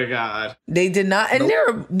swear to God, They did not, and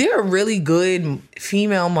they're really good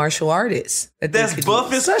female martial artists. That's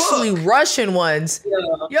buff as especially fuck. Russian ones. Yeah.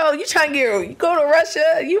 Yo, you trying to you go to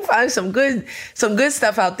Russia? You find some good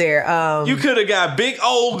stuff out there. You could have got Big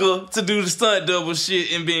Olga to do the stunt double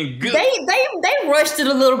shit and been good. They rushed it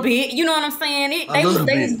a little bit. You know what I'm saying? They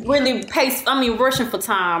really paced. I mean, rushing for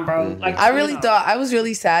time, bro. Like I really thought I was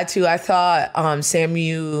really sad too. I thought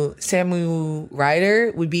Samu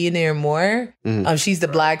Ryder would be in there more. She's the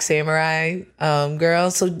Black Samurai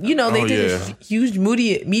girl. So they did a huge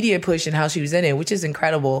media push in how she was in it, which is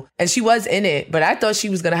incredible. And she was in it, but I thought she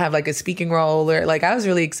was gonna have like a speaking role, or like I was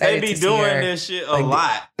really excited. They be to see doing her. this shit a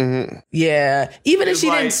lot. Yeah, even if It's she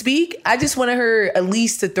like- didn't speak, I just wanted her at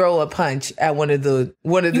least to throw a punch at one of the.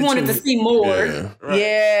 You wanted to see more.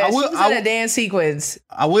 Yeah, I will- she was in a dance sequence.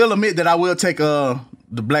 I will admit that I will take the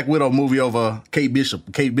Black Widow movie over Kate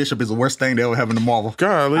Bishop. Kate Bishop is the worst thing they ever have in the Marvel.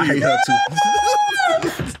 Golly. I hate her too.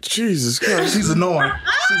 Jesus Christ. She's annoying.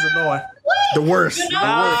 The worst. You know,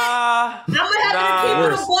 I'm gonna have to keep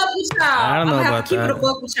it a buck with y'all. I don't know I'm gonna about have to keep that. it a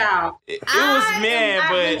buck with y'all. It was man,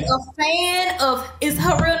 I'm but a fan of. Is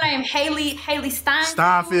her real name Haley Steinfeld?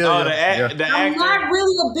 Steinfeld. Oh, the yeah. I'm actor. not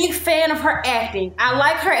really a big fan of her acting. I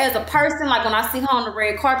like her as a person. Like when I see her on the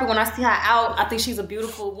red carpet, when I see her out, I think she's a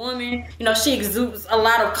beautiful woman. You know, she exudes a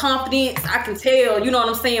lot of confidence. I can tell, you know what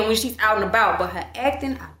I'm saying, when she's out and about. But her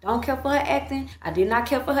acting, I don't care for her acting. I did not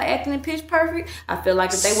care for her acting in Pitch Perfect. I feel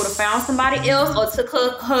like if they would have found somebody else or took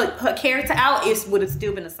her character out, it would have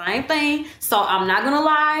still been the same thing. So I'm not gonna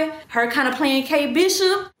lie, her kind of playing Kate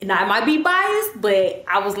Bishop, and I might be biased, but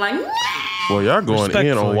I was like, nah. Well, y'all going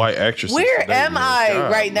in on white actresses. Where today, am man. I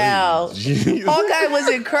God, right now? please. Hawkeye was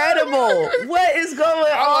incredible. What is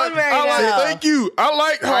going on right now? Thank you. I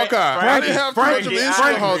like Hawkeye. I didn't have too much of an issue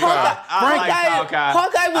with Hawkeye.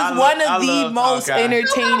 Hawkeye was one of the most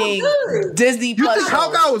entertaining Disney Plus You think shows.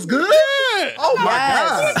 Hawkeye was good? Oh my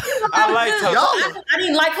God. I like Hawkeye. I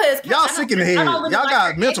didn't like her as Y'all sick in the head. Y'all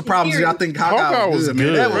got mental problems. Y'all think Hawkeye was good,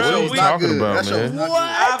 man. That What are was you not talking good. about, That show was man? not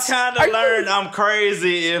good. I've kind of learned I'm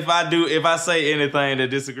crazy if I say anything that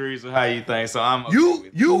disagrees with how you think. So I'm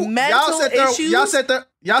Mental issues. Y'all sat there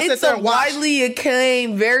It's and a watched. widely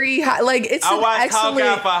acclaimed, very high. Like it's I an watched excellent.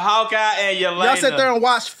 Hawkeye for Hawkeye and Yelena. Y'all sat there and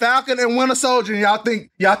watched Falcon and Winter Soldier, and y'all think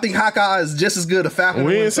Hawkeye is just as good as Falcon.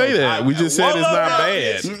 We and didn't Winter say that. We just said it's not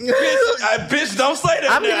bad. Bitch, don't say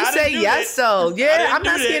that. I'm now. gonna I say didn't do yes, that. though. Yeah, didn't I'm do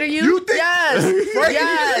not that. scared of you. You think-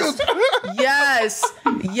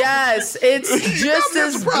 Yes. It's just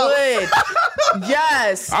as good.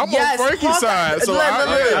 Yes, I'm yes. on Frankie's side, so look.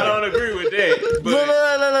 I don't agree with that. But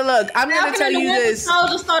Look. I'm gonna tell you this.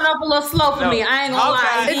 Soldier started off a little slow for me. I ain't gonna lie.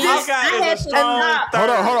 Hawkeye is a strong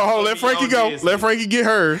Hold on. Let Frankie go. Let Frankie get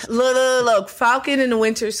hers. Look. Falcon and the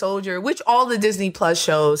Winter Soldier, which all the Disney Plus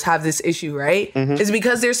shows have this issue, right? Mm-hmm. Is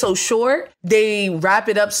because they're so short, they wrap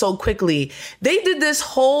it up so quickly. They did this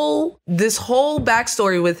whole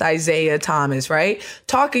backstory with Isaiah Thomas, right?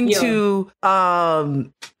 Talking to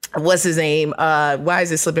what's his name? Why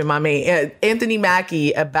is it slipping my name? Anthony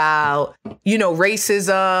Mackie about,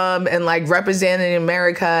 racism and like representing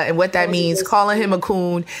America and what that means, calling him a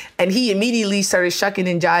coon. And he immediately started shucking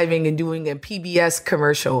and jiving and doing a PBS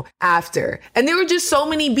commercial after. And there were just so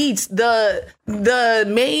many beats. The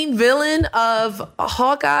main villain of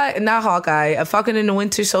Falcon and the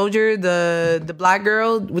Winter Soldier, the black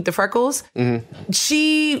girl with the freckles,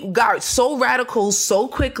 she got so radical so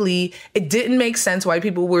quickly, it didn't make sense why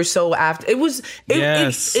people were so after.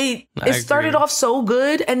 It started off so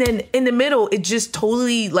good, and then in the middle, it just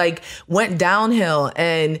totally like went downhill.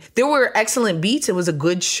 And there were excellent beats. It was a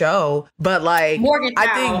good show, but like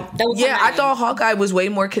I thought Hawkeye was way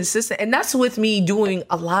more consistent, and that's with me doing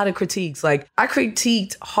a lot of critiques. Like I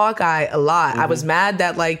critiqued Hawkeye a lot. I was mad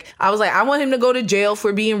that I want him to go to jail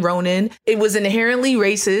for being Ronin. It was inherently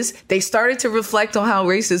racist. They started to reflect on how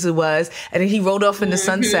racist it was, and then he rode off in the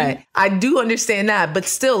sunset. I do understand that, but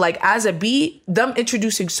still, like as a beat, them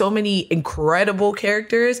introducing so many incredible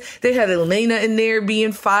characters. They had Elena in there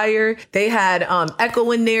being fire. They had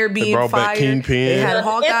Echo in there being brought back fire. Kingpin. They had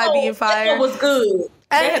Hawkeye being fire. Echo was good.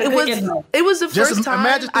 And it was the first time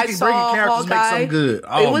I saw Hawkeye. Good.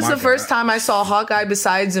 Oh, it was the first time I saw Hawkeye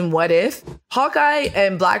besides in What If. Hawkeye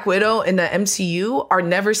and Black Widow in the MCU are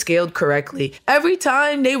never scaled correctly. Every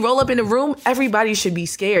time they roll up in a room, everybody should be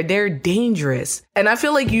scared. They're dangerous. And I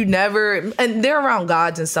feel like you never, and they're around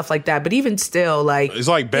gods and stuff like that, but even still, like, it's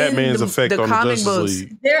like Batman's effect on the Justice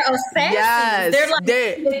League. They're assassins. Yes,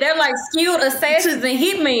 they're like skilled assassins and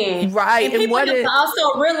hitmen. Right. And people just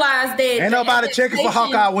also realize that ain't nobody checking for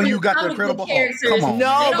Hawkeye when you got the Incredible Hulk. Come on.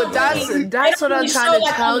 No, but that's what I'm trying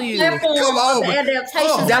to tell you. Come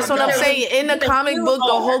on. That's what I'm saying. In the comic book,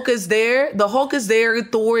 the Hulk is there. The Hulk is there.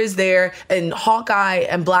 Thor is there. And Hawkeye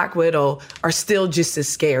and Black Widow are still just as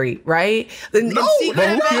scary, right? But who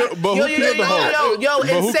killed the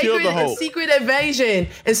Hulk?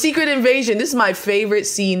 In Secret Invasion, this is my favorite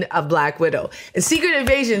scene of Black Widow. In Secret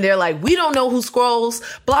Invasion, they're like, we don't know who Skrulls,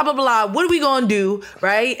 blah, blah, blah. What are we going to do,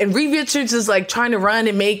 right? And Reed Richards is like trying to run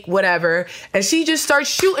and make whatever. And she just starts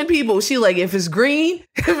shooting people. She like, if it's green,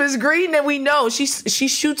 then we know. She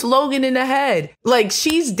shoots Logan in the head. Like,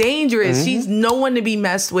 she's dangerous. Mm-hmm. She's no one to be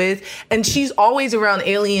messed with. And she's always around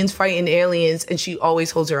aliens, fighting aliens. And she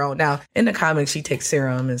always holds her own. Now, in the comics, she takes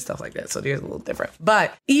serum and stuff like that. So there's a little different.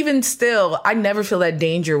 But even still, I never feel that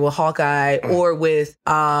danger with Hawkeye or with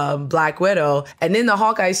Black Widow. And then the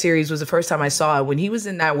Hawkeye series was the first time I saw it. When he was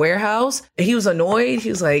in that warehouse, he was annoyed. He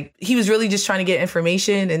was like, he was really just trying to get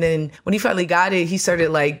information. And then when he finally got it, he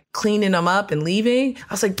started like cleaning them up and leaving.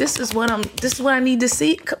 I was like, this is what I need to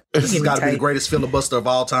see. This has got to be the greatest filibuster of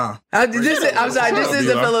all time. This is the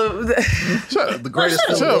greatest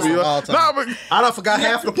filibuster of all time. I don't forgot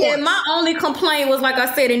half the points. My only complaint was, like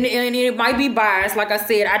I said, and it might be biased. Like I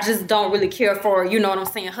said, I just don't really care for, you know what I'm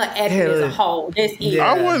saying, her acting as a whole. That's it.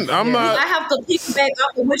 I have to piggyback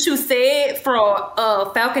off of what you said for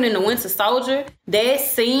Falcon and the Winter Soldier. That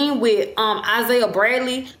scene with Isaiah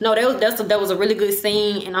Bradley, no, that was a really good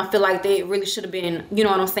scene, and I feel like that really should have been, you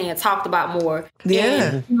know what I'm saying, talked about more. Yeah.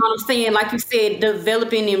 And, you know what I'm saying? Like you said,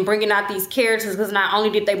 developing and bringing out these characters, because not only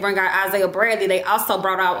did they bring out Isaiah Bradley, they also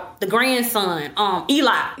brought out the grandson,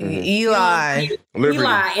 Eli. Eli,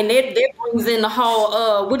 and that brings in the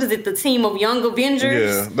whole, the team of Young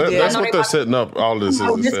Avengers. Yeah, that's what they're setting up. All this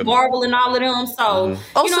is Miss Marvel and all of them. So,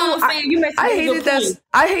 you know what I'm saying? You make some good points.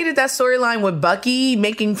 I hated that storyline with Bucky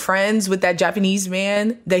making friends with that Japanese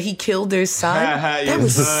man that he killed their son. That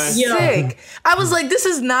was sick. I was like, this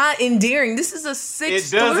is not endearing. This is a sick storyline.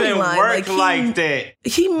 It doesn't work like that.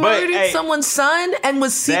 He murdered someone's son and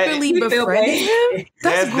was secretly befriending him?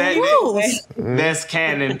 That's gross. That's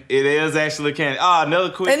canon. It is actually canon. Oh, another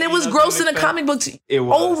quick. And it was gross in the comic books. It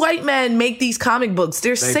was. Old white men make these comic books.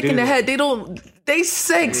 They're sick in the head. They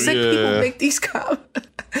sick people make these comics.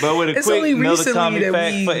 But with a quick another comic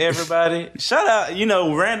fact for everybody,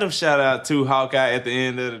 random shout out to Hawkeye at the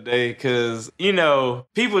end of the day, because,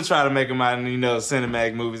 people try to make him out in,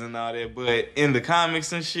 cinematic movies and all that, but in the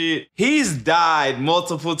comics and shit, he's died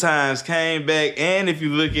multiple times, came back, and if you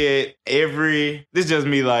look at this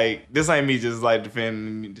ain't me just like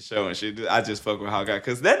defending the show and shit, I just fuck with Hawkeye,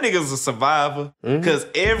 because that nigga's a survivor, because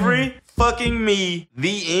every fucking me,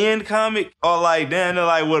 the end comic, or like down to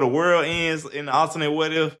like where the world ends in the alternate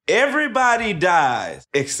what if, everybody dies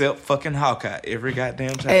except fucking Hawkeye every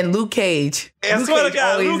goddamn time. And Luke Cage. And swear to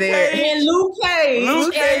God, Luke Cage. And Luke Cage.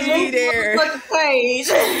 Luke Cage be there. Lead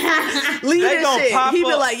that shit. He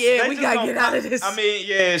be like, we gotta get out of this. I mean,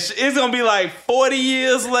 it's gonna be like 40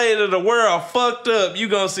 years later, the world fucked up. You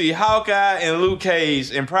gonna see Hawkeye and Luke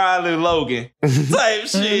Cage and probably Logan type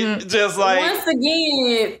shit. Just like, once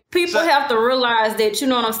again, people have to realize that, you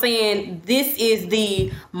know what I'm saying, this is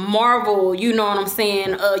the Marvel, you know what I'm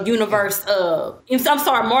saying, universe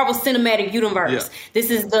Marvel Cinematic Universe. Yeah.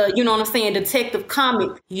 This is the, you know what I'm saying, Detective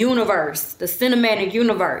Comic Universe, the Cinematic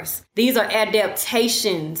Universe. These are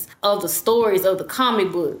adaptations of the stories of the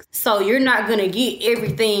comic books. So you're not going to get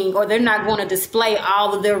everything, or they're not going to display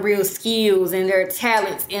all of their real skills and their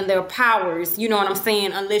talents and their powers, you know what I'm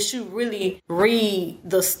saying, unless you really read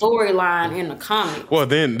the storyline in the comic. Well,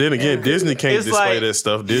 then again, Disney can't display that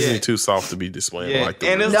stuff. Disney too soft to be displaying like that.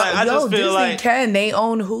 And it's I just feel Disney can. They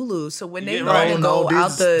own Hulu. So when they go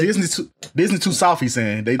out Disney too soft, he's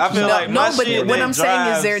saying. But what I'm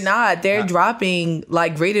saying is they're not. They're dropping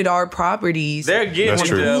like rated R properties. They're getting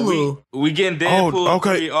Hulu. We getting Deadpool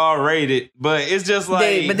 3 R rated, but it's just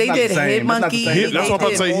like. They did Hit Monkey. That's what I'm about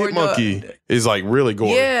to say. Hit Monkey. is like really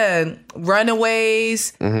gory. Yeah,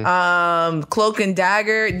 Runaways, Cloak and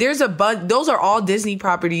Dagger. There's a bunch. Those are all Disney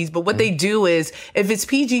properties. But what they do is, if it's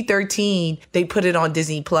PG-13, they put it on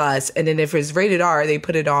Disney Plus, and then if it's rated R, they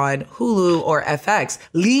put it on Hulu or FX.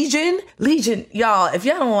 Legion, y'all. If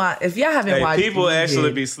y'all haven't watched, people Legion,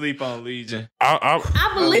 actually be sleep on Legion.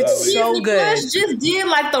 I believe It's so Disney good. Plus just did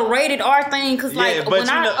like the rated R thing because Yeah, but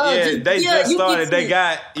they just started. They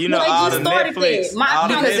got all the Netflix.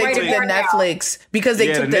 Because they took the Netflix. Because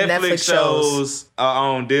they took the Netflix shows.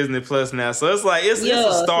 Are on Disney Plus now, so it's like it's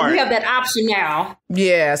a start. So we have that option now.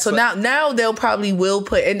 Yeah, so now they'll probably will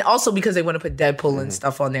put, and also because they want to put Deadpool and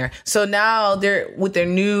stuff on there. So now they're with their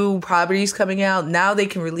new properties coming out. Now they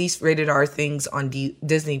can release rated R things on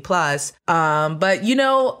Disney Plus. But you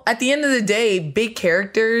know, at the end of the day, big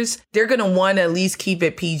characters, they're gonna want to at least keep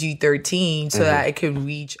it PG-13 so that it can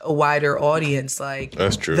reach a wider audience. Like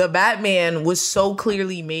that's true. The Batman was so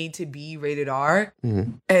clearly made to be rated R,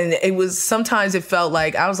 and it was sometimes it felt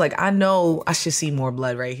like I was like, I know I should see more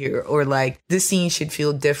blood right here, or like this scene should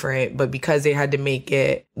feel different, but because they had to make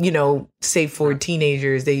it, you know, safe for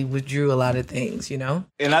teenagers, they withdrew a lot of things, you know?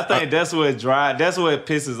 And I think that's what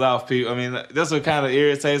pisses off people. I mean, that's what kind of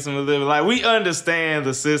irritates them a little bit. Like, we understand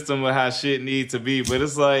the system of how shit needs to be, but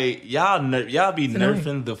it's like, y'all be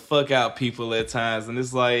nerfing the fuck out people at times. And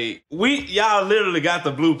it's like, y'all literally got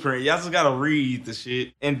the blueprint. Y'all just gotta read the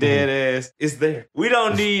shit and dead ass. It's there. We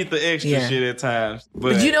don't need the extra shit at times.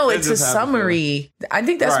 But you know, it's a summary. I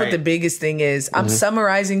think that's what the biggest thing is. I'm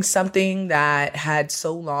summarizing something that had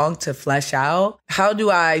so long to flesh out. How do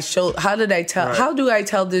I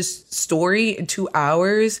tell this story in 2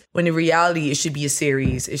 hours when in reality it should be a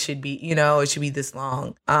series? It should be, you know, it should be this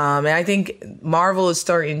long. And I think Marvel is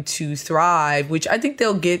starting to thrive, which I think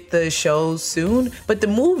they'll get the shows soon, but the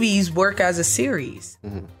movies work as a series,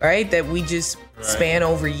 right? That we just span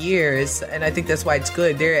over years, and I think that's why it's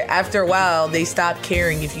good. After a while, they stop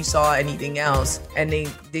caring if you saw anything else, and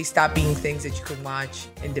they stop being things that you could watch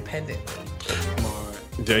independently.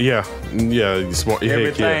 Yeah. Smart.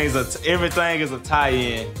 Everything is a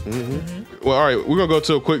tie-in. Well, all right, we're gonna go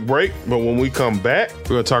to a quick break, but when we come back,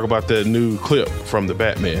 we're gonna talk about that new clip from the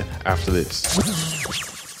Batman after this.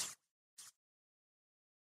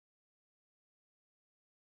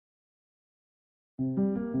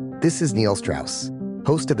 This is Neil Strauss,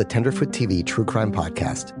 host of the Tenderfoot TV true crime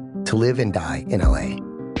podcast, To Live and Die in LA.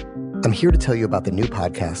 I'm here to tell you about the new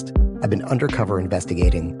podcast I've been undercover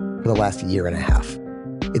investigating for the last year and a half.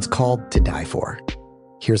 It's called To Die For.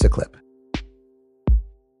 Here's a clip.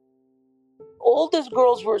 All these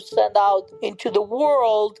girls were sent out into the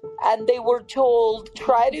world and they were told,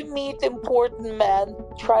 try to meet important men,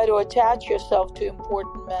 try to attach yourself to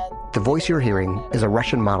important men. The voice you're hearing is a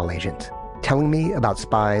Russian model agent telling me about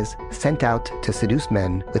spies sent out to seduce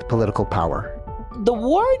men with political power. The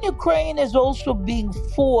war in Ukraine is also being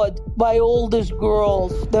fought by all these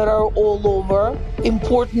girls that are all over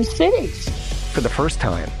important cities. For the first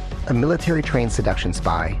time, a military-trained seduction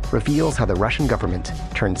spy reveals how the Russian government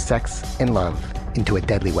turned sex and love into a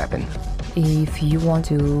deadly weapon. If you want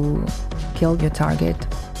to kill your target,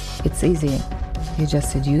 it's easy. You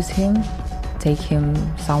just seduce him, take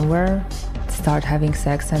him somewhere, start having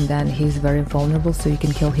sex, and then he's very vulnerable, so you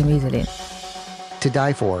can kill him easily. To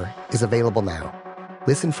Die For is available now.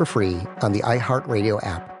 Listen for free on the iHeartRadio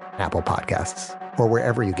app, Apple Podcasts, or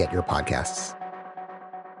wherever you get your podcasts.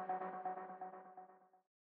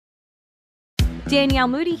 Danielle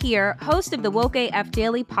Moody here, host of the Woke AF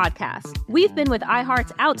Daily podcast. We've been with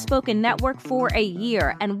iHeart's Outspoken Network for a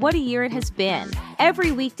year, and what a year it has been.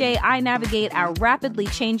 Every weekday, I navigate our rapidly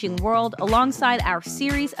changing world alongside our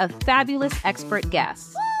series of fabulous expert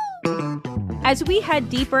guests. As we head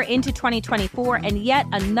deeper into 2024 and yet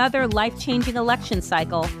another life-changing election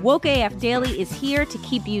cycle, Woke AF Daily is here to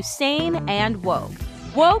keep you sane and woke.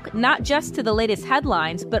 Woke not just to the latest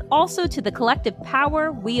headlines, but also to the collective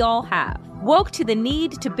power we all have. Woke to the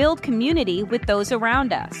need to build community with those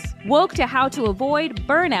around us. Woke to how to avoid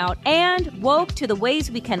burnout, and woke to the ways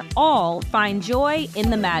we can all find joy in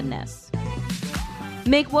the madness.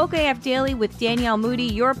 Make Woke AF Daily with Danielle Moody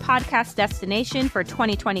your podcast destination for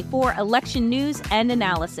 2024 election news and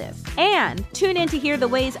analysis. And tune in to hear the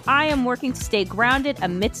ways I am working to stay grounded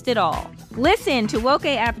amidst it all. Listen to Woke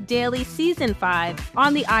AF Daily Season 5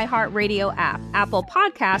 on the iHeartRadio app, Apple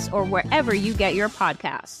Podcasts, or wherever you get your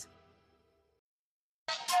podcasts.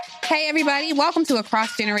 Hey, everybody. Welcome to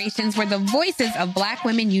Across Generations, where the voices of Black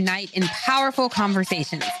women unite in powerful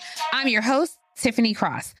conversations. I'm your host, Tiffany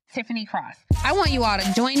Cross. I want you all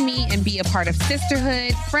to join me and be a part of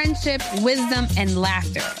sisterhood, friendship, wisdom, and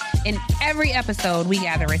laughter. In every episode, we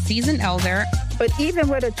gather a seasoned elder, But even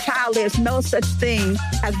with a child, there's no such thing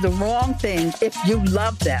as the wrong thing if you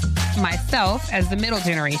love them. Myself, as the middle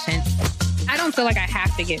generation, I don't feel like I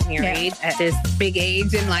have to get married at this big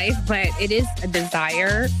age in life, but it is a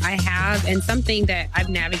desire I have and something that I've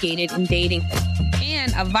navigated in dating,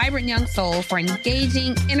 and a vibrant young soul for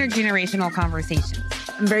engaging intergenerational conversations.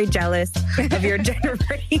 I'm very jealous of your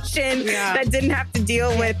generation that didn't have to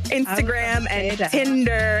deal with Instagram and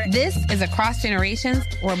Tinder. This is Across Generations,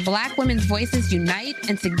 where Black women's voices unite,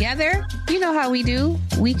 and together, you know how we do,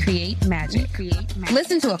 we create magic.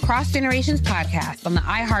 Listen to Across Generations podcast on the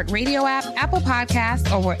iHeartRadio app, Apple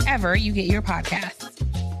Podcasts, or wherever you get your podcasts.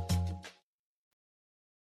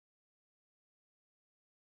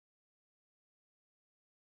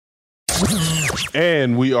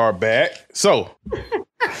 And we are back. So,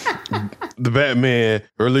 the Batman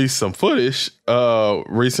released some footage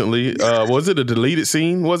recently. Was it a deleted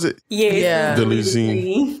scene? Was it? Yeah. Deleted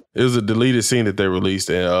scene. It was a deleted scene that they released,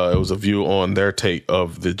 and it was a view on their take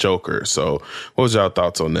of the Joker. So, what was y'all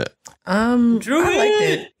thoughts on that? Druid. I liked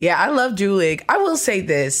it. Yeah, I love Druid. I will say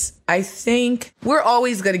this. I think we're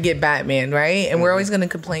always going to get Batman, right? And we're always going to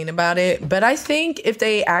complain about it. But I think if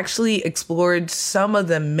they actually explored some of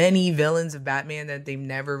the many villains of Batman that they've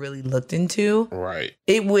never really looked into, right,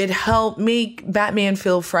 it would help make Batman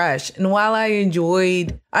feel fresh. And while I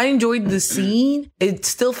enjoyed the scene, it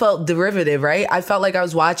still felt derivative, right? I felt like I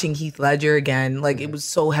was watching Heath Ledger again. Like, it was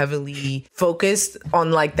so heavily focused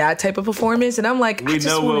on like that type of performance. And I'm like, I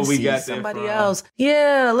just want to see somebody else.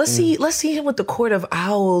 Yeah, let's see him with the Court of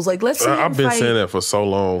Owls. Like, let's see him I've been fight. saying that for so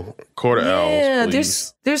long. Court of Owls. Yeah,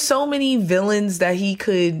 there's so many villains that he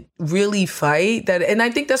could really fight. And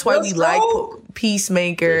I think that's why we like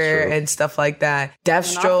Peacemaker and stuff like that.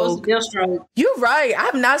 Deathstroke. You're right. I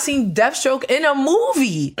have not seen Deathstroke in a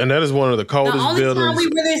movie. And that is one of the coldest The only villains. time we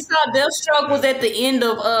really saw Deathstroke was at the end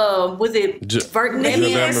of was it He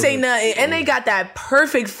didn't say nothing, and they got that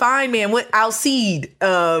perfect fine man with Alcide.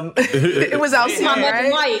 It was Alcide,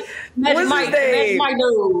 right? Magic Mike,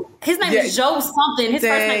 dude. His name is Joe something. His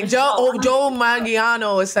first name is Joe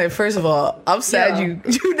Manganiano. It's like, first of all, I'm sad you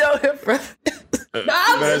know him from. I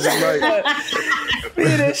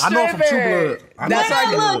know him from True Blood. That's right.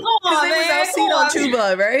 His name was Alcide on True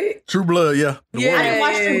Blood, right? True Blood, yeah. I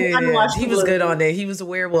didn't watch True He was good on there. He was a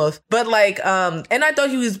werewolf. But like, and I thought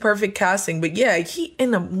he was perfect casting. But yeah, he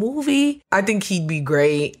in a movie, I think he'd be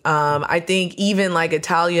great. I think even like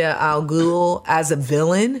Talia al Ghul as a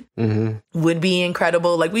villain would be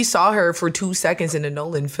incredible. Like, we saw her for 2 seconds in the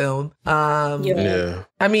Nolan film. Yeah.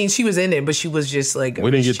 I mean, she was in it, but she was just like,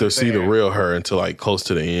 we didn't get to see the real her until like close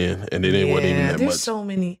to the end, and then it wasn't even that there's much. so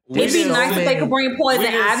many. It'd be nice if they could bring Poison We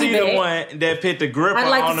didn't Ivy see the back. one that put the grip I'd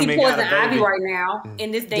like on to him see and got Poison a Ivy baby. right now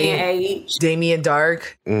in this day and age. Damien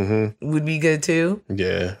Dark would be good too.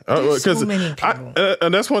 Yeah, There's because so many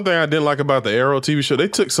and that's one thing I didn't like about the Arrow TV show. They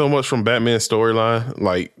took so much from Batman's storyline,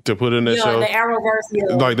 like to put in that show. the Arrowverse.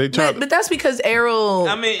 Yeah. Like they tried. But that's because Arrow.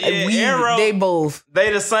 I mean, Arrow. They both.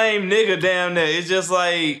 They the same nigga down there. It's just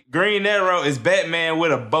like Green Arrow is Batman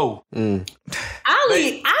with a bow.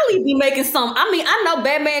 Ali be making some. I mean, I know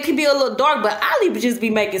Batman can be a little dark, but Ali would just be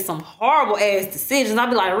making some horrible ass decisions. I'd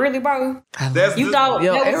be like, really, bro? You thought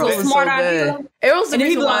that was a smart idea? Arrow's the And then reason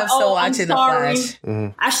he be why like, I'm still oh, I'm watching The sorry.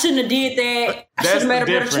 Flash. I shouldn't have did that. I should have made a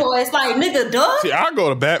better difference. choice. Like, nigga, duh. See, I go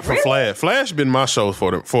to bat for Flash. Flash been my show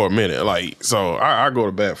for a minute. Like, so I go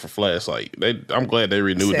to bat for Flash. Like, I'm glad they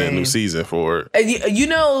renewed that new season for it. And you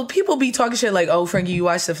know, people be talking shit like, oh, Frankie, you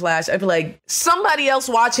watch The Flash. I'd be like, somebody else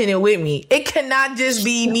watching it with me. It cannot just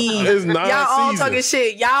be me. It's Y'all all seasons. talking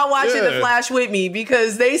shit. Y'all watching The Flash with me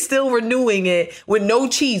because they still renewing it with no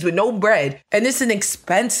cheese, with no bread. And it's an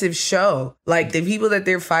expensive show. Like, the people that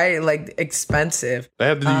they're fighting, like, expensive. They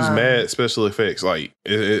have to use mad special effects. Like,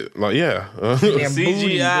 CGI,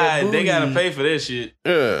 they gotta pay for this shit.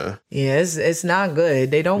 Yeah. Yeah, it's not good.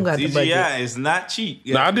 They don't got the budget. CGI is not cheap.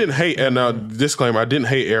 No, I didn't hate, and disclaimer, I didn't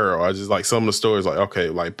hate Arrow. I just like some of the stories, like, okay,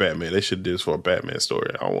 like Batman, they should do this for a Batman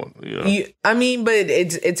story. I want, I mean, but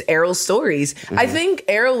it's Arrow stories. I think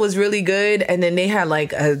Arrow was really good, and then they had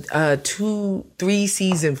like a 2-3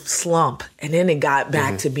 season slump, and then it got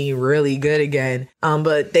back to being really good again.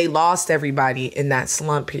 But they lost everybody in that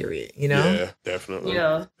slump period, you know? Yeah, definitely.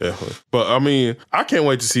 Yeah. Definitely. But I mean, I can't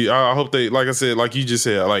wait to see. I hope they, like I said, like you just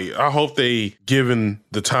said, like I hope they given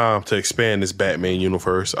the time to expand this Batman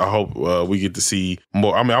universe. I hope we get to see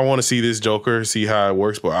more. I mean, I want to see this Joker, see how it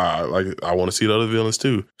works, but I want to see the other villains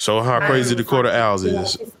too. Show how crazy the Court of Owls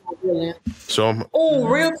is. Show them. Oh,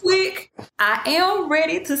 real quick, I am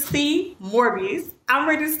ready to see Morbius. I'm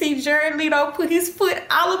ready to see Jared Leto put his foot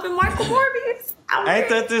all up in Michael Morbius. Ain't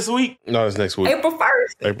that this week? No, it's next week. April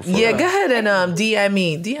 1st. April 1st. Yeah, go ahead and DM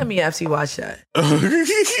me after you watch that.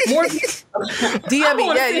 DM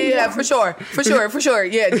me, yeah, for sure.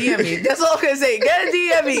 Yeah, DM me. That's all I'm gonna say. Go ahead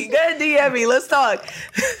DM me. Let's talk.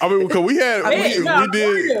 I mean, because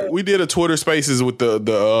we did a Twitter Spaces with the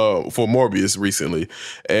for Morbius recently,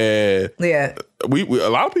 and yeah, we a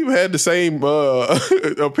lot of people had the same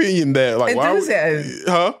opinion that like why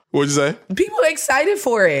what'd you say? People are excited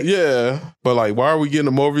for it. Yeah, but like why are we getting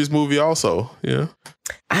a Morbius movie also? Yeah,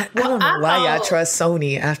 I don't know why y'all trust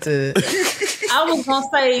Sony after. I was gonna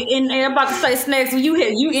say, and I'm about to say, Snacks. When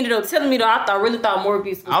you ended up telling me though, I really thought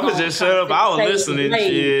Morbius. I'm gonna just shut up. I was listening.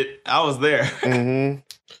 Shit, I was there. Mm-hmm.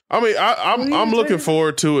 I mean, I'm looking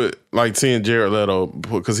forward to it, like seeing Jared Leto,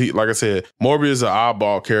 because he, like I said, Morbius is an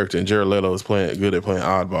oddball character, and Jared Leto is good at playing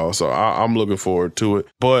oddball. So I'm looking forward to it.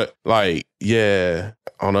 But like, yeah.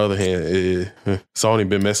 On the other hand, Sony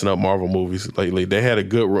been messing up Marvel movies lately. They had a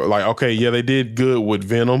good, like, okay, yeah, they did good with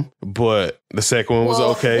Venom, but the second one was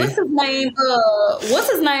okay. What's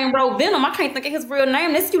his name, bro? Venom. I can't think of his real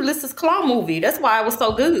name. That's Ulysses Claw movie. That's why it was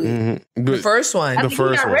so good. Mm-hmm. The first one. I think he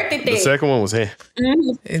directed that. The second one was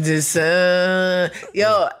Mm-hmm. It just, I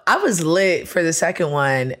was lit for the second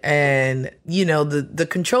one, and you know the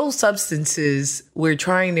controlled substances were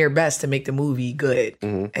trying their best to make the movie good,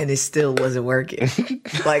 and it still wasn't working.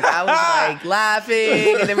 Like I was like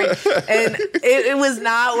laughing and everything, and it was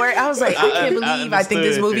not working. I was like, I can't believe I think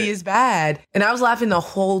this movie is bad, and I was laughing the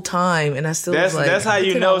whole time, and I still was like, that's how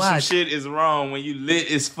you know some shit is wrong when you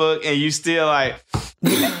lit as fuck and you still like.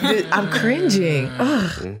 I'm cringing.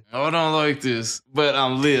 Ugh. I don't like this, but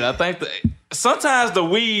I'm lit. I think sometimes the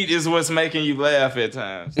weed is what's making you laugh at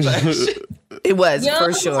times. It was,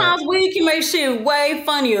 for sure. Sometimes weed can make shit way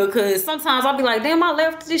funnier, because sometimes I'll be like, damn, I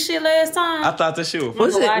left this shit last time. I thought this shit was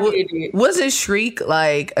funny. Was it Shriek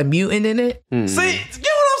like a mutant in it? See, get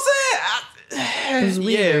what I'm saying? It was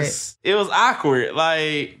weird. Yes, it was awkward.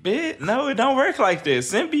 Like, bitch, no, it don't work like that.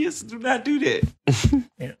 Symbiotes do not do that.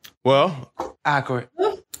 Well, awkward.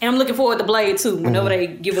 And I'm looking forward to Blade too. Whenever they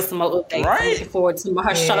give us some more updates, I'm looking forward to my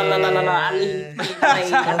What's last name?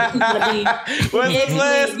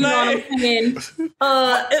 You know what I'm saying?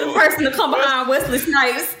 The person to come behind Wesley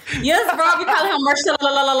Snipes. Yes, bro, we call him Mahershala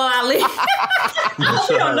Ali. I hope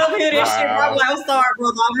you don't never hear this shit, bro. I'm like, I'm sorry,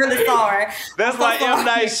 brother. I'm really sorry. That's like M.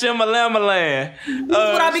 Night Shyamalan. This is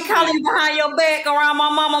what I be calling you behind your back around my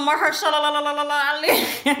mama, Mahershala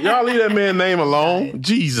Ali. Y'all leave that man's name alone.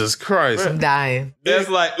 Jesus Christ. I'm dying. That's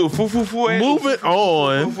like Move it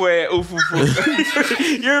on. You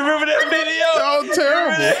remember that video? Oh,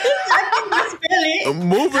 terrible.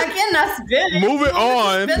 Move it. I cannot spell it. Move it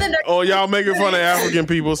on. Oh, y'all making fun of African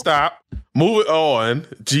people. Stop. Move it on.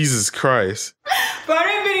 Jesus Christ. Bro,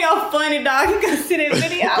 that video funny, dog. You gotta see that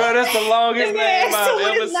video. Bro, that's the longest name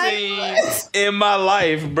I've ever seen in my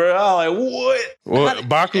life, bro. I'm like, what? Well,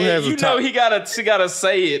 Baku has a top. He gotta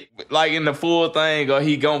say it like in the full thing, or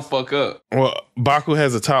he gonna fuck up. Well, Baku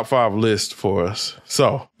has a top 5 list for us.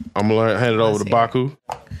 So I'm gonna hand it over to Baku.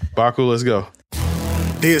 Baku, let's go.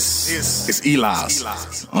 This is Eli's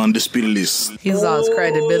Undisputed List. He's lost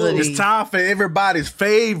credibility. It's time for everybody's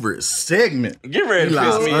favorite segment. Get ready to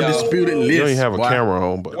piss me off. Undisputed List. You don't even have a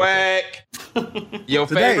camera on, but whack. Your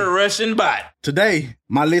favorite Russian bot. Today,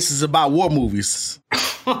 my list is about war movies.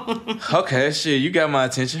 Okay, shit, you got my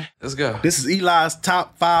attention. Let's go. This is Eli's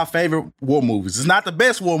top 5 favorite war movies. It's not the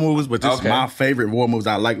best war movies, but this is my favorite war movies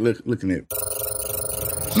I like looking at.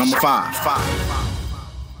 Number 5.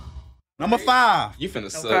 Number 5. You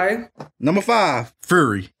finna suck. Number 5,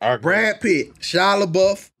 Fury. Brad Pitt, Shia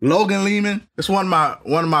LaBeouf, Logan Lerman. It's one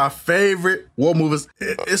of my favorite war movies.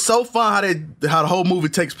 It's so fun how the whole movie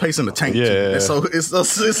takes place in the tank. Yeah. It's so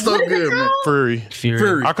good, man. Fury.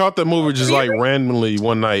 I caught that movie just like randomly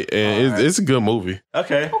one night, and it's a good movie.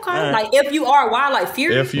 Okay. Right. Like F-U-R-Y, like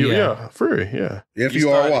Fury. Fury, yeah.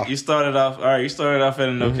 F-U-R-Y. You started off at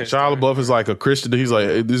a no catch. Shia LaBeouf is like a Christian. He's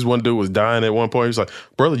like, this one dude was dying at one point. He's like,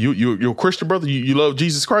 brother, you're a Christian, brother. You love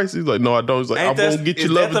Jesus Christ. He's like, no, I don't. He's like, I'm gonna get you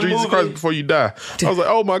love of Jesus Christ before you die. I was like,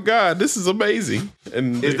 oh my God, this is amazing.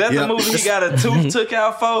 And is that the movie he got a tooth took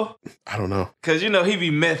out for? I don't know. Cause he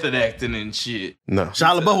be method acting and shit. No,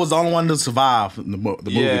 Shia LaBeouf was the only one to survive the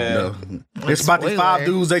movie. Yeah. It's about the 5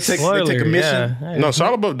 dudes. They take a mission. Yeah. No,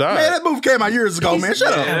 Shia LaBeouf died. Man, that movie came out years ago, man.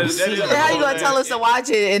 Shut up. How you gonna tell us to watch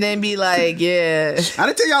it and then be like, yeah? I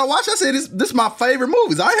didn't tell y'all to watch. I said this is my favorite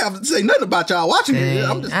movies. I ain't have to say nothing about y'all watching it.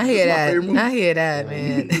 I hear that. I hear that,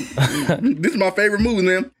 man. This is my favorite favorite movies,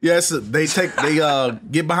 man. Yes, they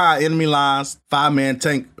get behind enemy lines, 5-man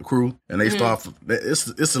tank crew, and they start. It's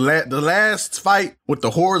the last fight with the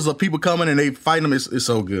hordes of people coming and they fighting them. It's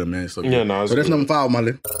so good, man. It's so good. Yeah, no, so that's number 5 on my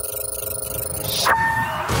list.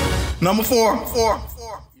 Number 4.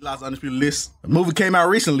 Eli's Undisputed List. The movie came out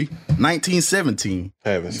recently, 1917.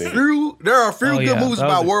 Haven't seen it. There are a few good movies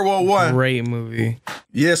about World War One. Great movie.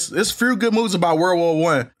 Yes, there's a few good movies about World War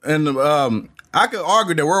One, and I could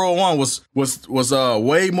argue that World War One was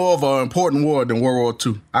way more of an important war than World War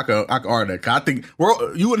Two. I could argue that. 'Cause I think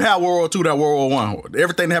you wouldn't have World War Two without World War One.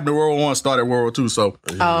 Everything that happened in World War One started World War Two. So,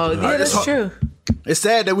 that's true. It's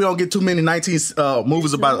sad that we don't get too many movies about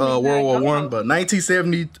World War One, but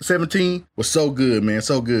 1917 was so good, man,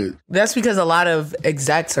 so good. That's because a lot of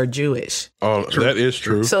execs are Jewish. Oh, that is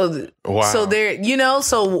true. So, wow. So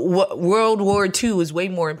World War II is way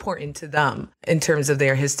more important to them in terms of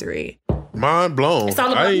their history. Mind blown. It's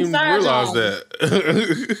all about I didn't the realize Zone.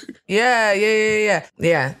 that.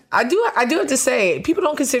 Yeah. I do have to say, people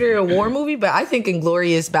don't consider it a war movie, but I think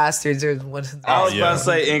Inglourious Bastards are one of the I was about to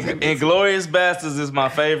say, Inglourious Bastards is my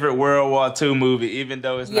favorite World War II movie, even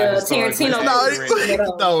though it's not historically accurate.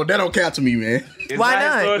 No, that don't count to me, man. It's Why not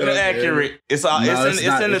not? historically accurate. It's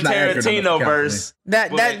in the Tarantino verse.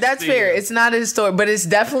 That's fair. It's not historic, but it's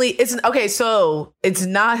definitely okay. So it's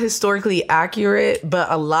not historically accurate, but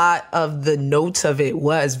a lot of the notes of it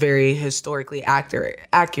was very historically accurate,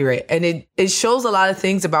 and it shows a lot of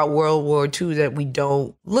things about World War II that we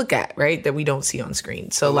don't look at, right? That we don't see on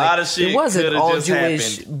screen. So A lot of shit it wasn't coulda all just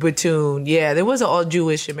Jewish happened. platoon. Yeah, there wasn't all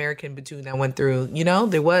Jewish American platoon that went through. You know,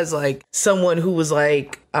 there was like someone who was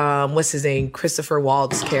like, what's his name? Christopher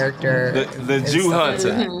Waltz character. The Jew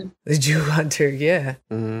hunter. The Jew hunter, yeah.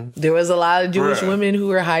 There was a lot of Jewish women who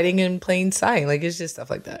were hiding in plain sight. Like, it's just stuff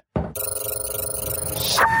like that.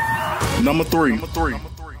 Number three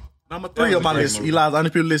on my list. Eli's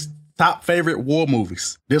Undisputed List. Top favorite war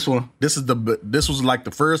movies. This was like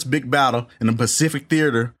the first big battle in the Pacific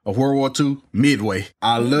Theater of World War II, Midway.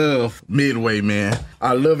 I love Midway, man.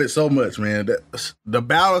 I love it so much, man. The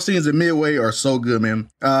battle scenes at Midway are so good, man.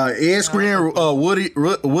 Ed Skrein,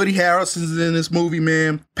 Woody Harrelson's in this movie,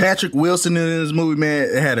 man. Patrick Wilson in this movie, man.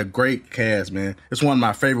 It had a great cast, man. It's one of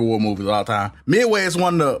my favorite war movies of all time. Midway is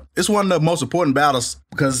one of the most important battles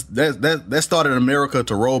because that started America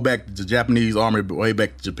to roll back the Japanese army way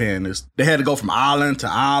back to Japan. They had to go from island to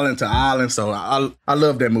island to island. So I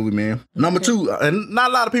love that movie, man. Number 2, and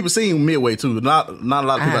not a lot of people seen Midway too. Not a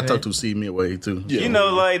lot of people I talk to see Midway too. You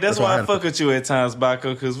know, like that's why I fuck with you at times,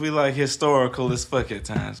 Baco, because we like historical as fuck at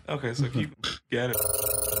times. Okay, so got it.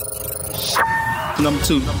 Number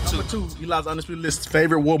two, Eli's Undisputed List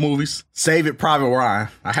favorite war movies. Save It, Private Ryan.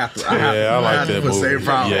 I like that movie. Save It,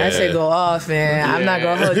 Private Ryan. That should go off, man. I'm not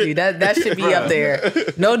gonna hold you. That should be up there.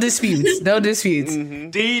 No disputes.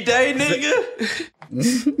 D-Day, nigga.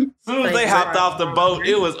 Soon as they hopped off the boat,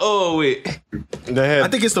 it was over with. I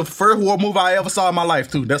think it's the first war movie I ever saw in my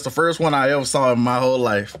life too. That's the first one I ever saw in my whole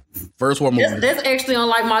life. First war movie. That's actually on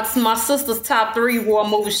like my sister's top 3 war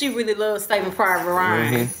movies. She really loves Saving Private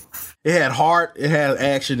Ryan. It had heart, it had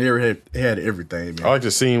action, it had everything, man. I like the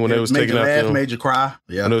scene when they was taking out them. Made you cry.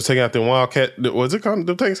 Yeah. When they was taking out them Wildcat, was it called,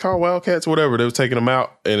 the things called Wildcats or whatever? They was taking them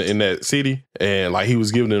out in that city, and like he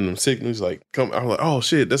was giving them signals, like come. I was like, oh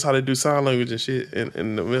shit, that's how they do sign language and shit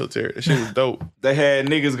in the military. That shit was dope. They had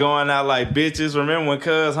niggas going out like bitches. Remember when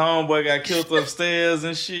Cuz homeboy got killed upstairs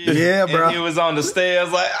and shit? Yeah, bro. And he was on the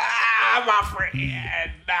stairs like, my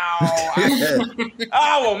friend, no.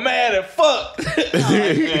 I was mad as fuck.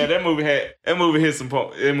 Man, that movie hit some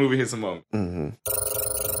moment.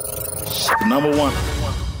 Number 1. All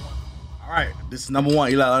right, this is number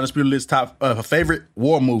 1. Eli Undisputed List top favorite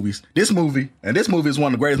war movies. This movie is one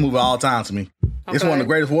of the greatest movies of all time to me. Okay. It's one of the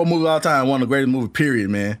greatest war movies of all time. One of the greatest movies, period,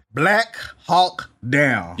 man. Black Hawk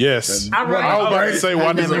Down. Yes. All right. I was about to say,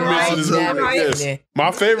 why did we mention this movie? Yes.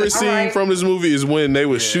 My favorite scene from this movie is when they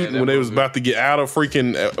was shooting, when they was about to get out of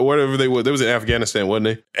freaking whatever they were. They was in Afghanistan, wasn't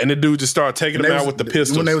they? And the dude just started taking them out with the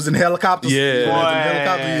pistols. When they was in helicopters?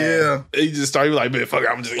 Yeah. He just started, he was like, man, fuck it,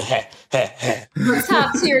 I'm just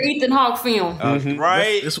Top tier Ethan Hawke film.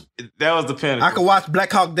 Right? That was the pinnacle. I could watch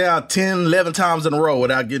Black Hawk Down 10, 11 times in a row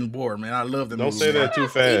without getting bored, man. I love them. Don't say that too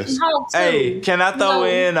fast. Hey, can I throw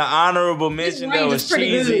in an honorable mention that was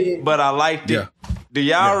cheesy, but I liked it? Do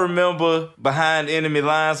y'all remember Behind Enemy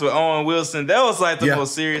Lines with Owen Wilson? That was like the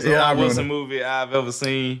most serious Owen Wilson movie I've ever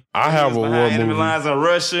seen. I have a war Behind Enemy movie. Lines in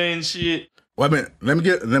Russia and shit. Wait a minute. Let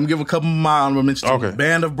me give a couple of my honorable mentions. Okay.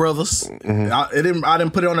 Band of Brothers. I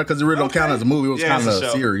didn't put it on there because it really don't count as a movie. It was kind of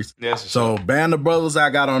a series. So Band of Brothers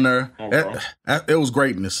I got on there. It was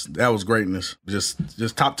greatness. That was greatness. Just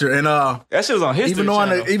top tier. And that shit was on History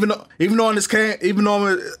Channel.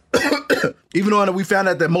 Even though we found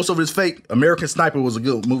out that most of it is fake, American Sniper was a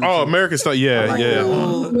good movie. Oh, American Sniper, yeah.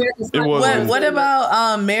 It was. What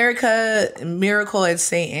about Miracle at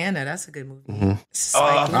St. Anna? That's a good movie.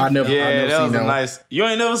 I never seen was that. Nice. You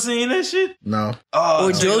ain't never seen that shit? No. Oh,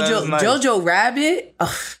 or Jojo Rabbit. Ugh.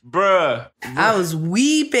 Bruh. I was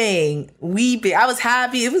weeping. I was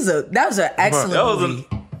happy. That was an excellent movie.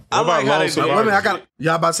 What about Lone Survivor?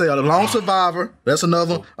 Y'all about to say The Lone Survivor. That's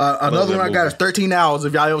another one. Another one I got is 13 Hours.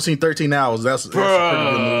 If y'all ever seen 13 Hours, that's a pretty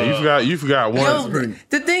good movie. You forgot one.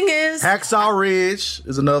 The thing is, Hacksaw Ridge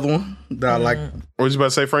is another one that I like. What was you about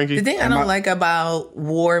to say, Frankie? The thing I don't like about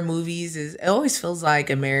war movies is it always feels like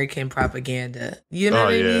American propaganda. You know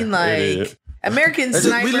what I mean? Like American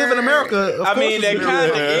Sniper. We live in America. I mean, that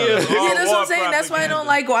kind of is. Yeah, that's what I'm saying. That's why I don't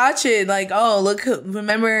like watching. Like, oh, look,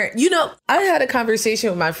 remember, I had a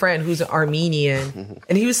conversation with my friend who's an Armenian,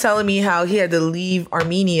 and he was telling me how he had to leave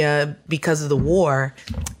Armenia because of the war.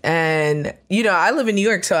 And, I live in New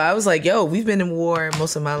York, so I was like, yo, we've been in war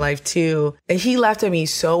most of my life too. And he laughed at me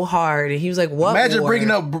so hard. And he was like, what Imagine war?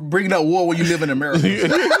 bringing up war when you live in America.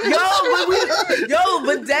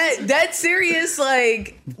 but that serious,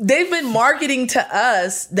 like, they've been marketing to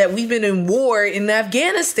us that we've been in war in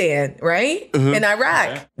Afghanistan, right? In Iraq.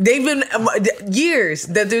 Yeah. They've been years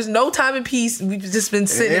that there's no time in peace. We've just been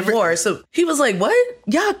sitting in war. So he was like, what?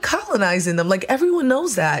 Y'all colonizing them. Like, everyone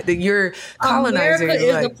knows that you're colonizing. America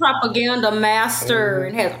is the propaganda master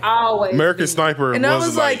and has always American Sniper. And I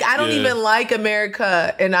was like, I don't even like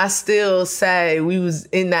America, and I still say we was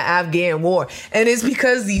in the Afghan war. And it's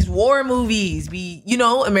because these war movies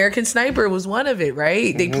American Sniper was one of it,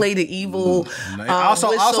 right? They played the evil also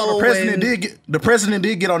the president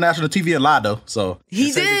did get on national TV and lie though. So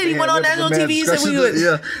he did. He went on national TV and said we would.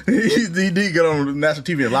 Yeah, he did get on national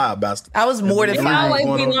TV and lie about stuff. I was mortified. He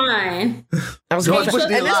always be lying. And this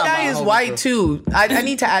guy is white too. I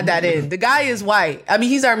need to add that in. The guy is white. I mean,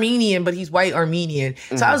 he's Armenian, but he's white Armenian.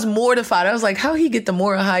 So I was mortified. I was like, how he get the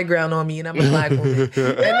moral high ground on me, and I'm a black woman, and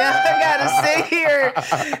now I gotta sit here,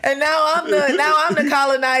 and now I'm the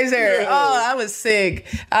colonizer. Oh, I was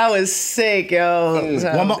sick, yo.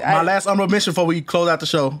 So my last honorable mention before we close out the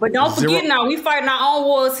show. But don't forget now, we fighting our own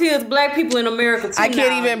wars here as black people in America too. I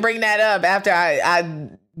can't even bring that up after I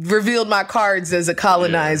revealed my cards as a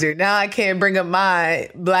colonizer. Now I can't bring up my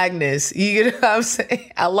blackness. You get what I'm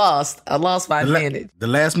saying? I lost my advantage. The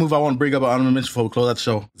last move I want to bring up an honorable mention before we close out the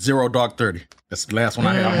show: Zero Dark 30. That's the last one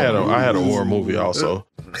I had. I had a war movie also.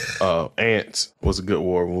 Ants was a good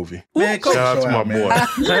war movie. Man, shout out to my boy.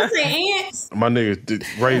 You say Ants? My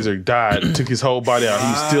nigga Razor died, took his whole body out.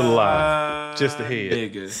 He's still alive, just the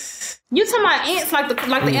head. You talking about Ants like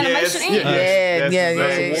the animation Ants?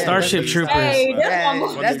 Yeah. Starship Troopers. Hey,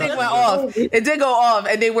 that thing went off. It did go off,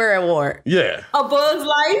 and they were at war. Yeah. A Bug's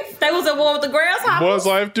Life. They was at war with the grasshoppers. Bug's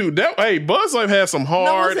Life too. Bug's Life had some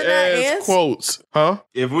hard ass quotes, huh?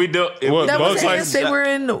 If we do, Bug's Life, they were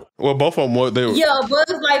in. Well, both of them were. Yeah,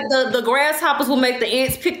 Bug's Life. The grasshoppers will make the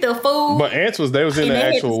ants pick their food. But ants was in the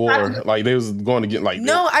actual war. Like they was going to get like.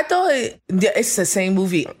 No, I thought it's the same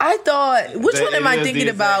movie. I thought which one am I thinking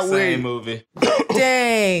about? Movie.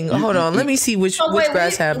 Dang, hold on. Let me see which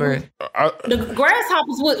grasshopper. The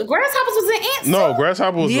grasshoppers was in Ants. No,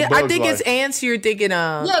 grasshopper was. Yeah, I think it's Ants. You're thinking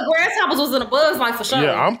of. Yeah, grasshoppers was in a Bug's Life for sure.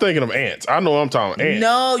 Yeah, I'm thinking of Ants. I know I'm talking Ants.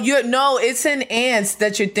 No, it's in Ants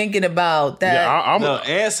that you're thinking about. That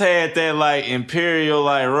Ants had that like imperial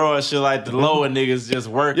like roar shit like the lower niggas just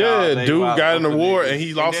work. Yeah, dude got in the war and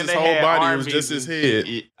he lost his whole body. It was just his head.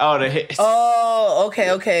 The head. Oh,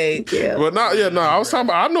 okay. Yeah. But I was talking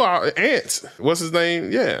about. I know Ants. What's his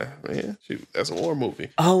name? Yeah, man. Shoot, that's a war movie.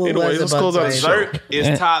 Oh, anyway, let's close out the show. Zerk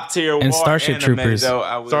is top tier war and Starship Troopers.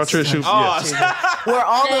 Starship Troopers. Yes. Were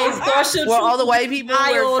all the white people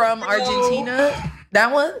were from Argentina?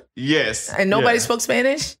 That one? Yes. And nobody spoke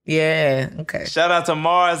Spanish? Yeah. Okay. Shout out to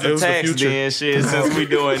Mars Attacks then shit since we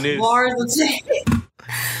doing this. Mars Attacks.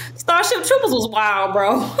 Starship Troopers was wild,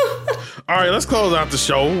 bro. All right, let's close out the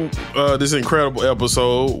show. This incredible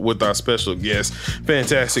episode with our special guest,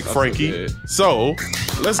 Fantastic Frankie. So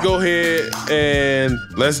let's go ahead and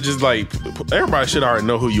let's just everybody should already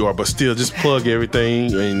know who you are, but still just plug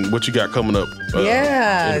everything and what you got coming up in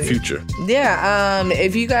the future. Yeah.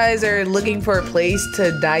 If you guys are looking for a place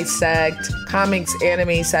to dissect comics,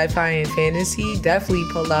 anime, sci-fi, and fantasy, definitely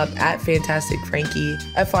pull up at Fantastic Frankie,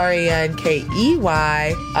 Frankey.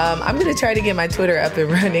 I'm going to try to get my Twitter up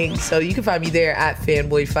and running, so you can can find me there at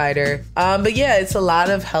Fanboy Fighter. But yeah, it's a lot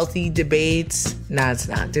of healthy debates. Nah, it's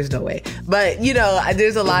not. There's no way. But,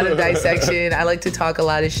 there's a lot of dissection. I like to talk a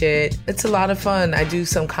lot of shit. It's a lot of fun. I do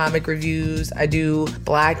some comic reviews. I do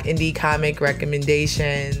Black indie comic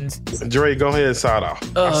recommendations. Dre, go ahead and sign off.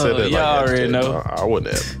 I said that y'all already know. I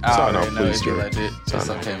wouldn't have. Sign off, please, Dre. It's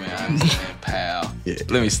okay, man. I understand, pal. Yeah.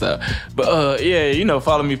 Let me stop. But,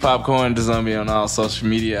 follow me, Popcorn the Zombie, on all social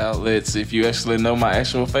media outlets. If you actually know my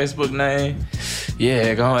actual Facebook name,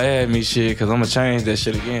 go add me shit, because I'm going to change that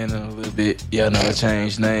shit again in a little bit. I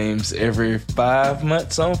change names every 5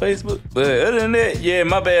 months on Facebook. But other than that,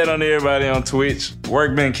 my bad on everybody on Twitch.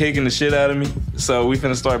 Work been kicking the shit out of me. So we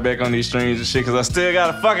finna start back on these streams and shit, because I still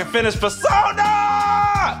gotta fucking finish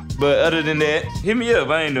Persona! But other than that, hit me up.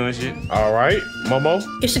 I ain't doing shit. All right, Momo.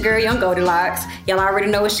 It's your girl, Young Goldilocks. Y'all already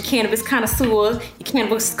know it's your cannabis connoisseur, your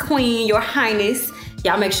cannabis queen, your highness.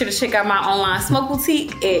 Y'all make sure to check out my online smoke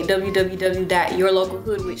boutique at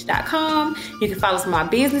www.yourlocalhoodwitch.com. You can follow some of my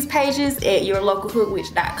business pages at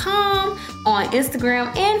yourlocalhoodwitch.com on Instagram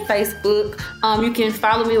and Facebook. You can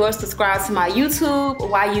follow me or subscribe to my YouTube,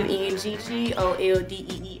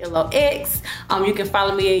 YUNGGOLDEELOX. You can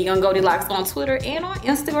follow me at Young Goldilocks on Twitter and on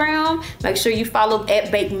Instagram. Make sure you follow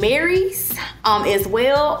at Bake Marys as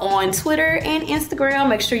well on Twitter and Instagram.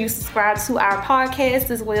 Make sure you subscribe to our podcast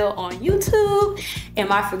as well on YouTube. Am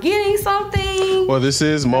I forgetting something? Well, this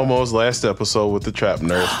is Momo's last episode with the Trap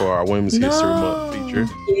Nurse for our Women's History Month feature.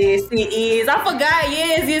 Yes, it is. I forgot.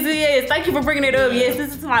 Yes. Thank you for bringing it up. Yes,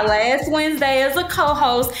 this is my last Wednesday as a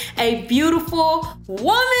co-host. A beautiful,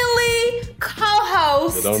 womanly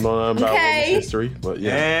co-host. I don't know nothing about Women's History, but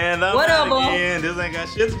yeah. And I'm whatever. Again. This ain't got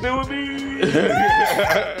shit to do with me.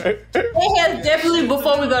 It has definitely,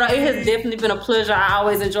 before we go down, it has definitely been a pleasure. I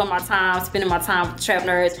always enjoy my time, spending my time with the Trap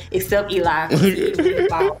Nerds, except Eli.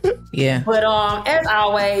 Yeah. But as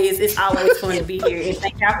always, it's always fun to be here. And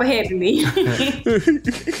thank y'all for having me.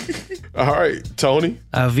 All right, Tony.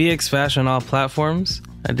 VX Fashion on all platforms.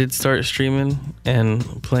 I did start streaming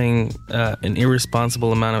and playing an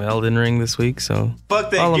irresponsible amount of Elden Ring this week, so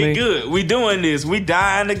fuck that, get good. We doing this. We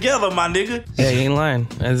dying together, my nigga. Yeah, you ain't lying.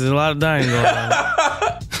 There's a lot of dying going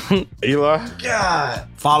on. Eli? God.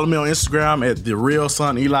 Follow me on Instagram at The Real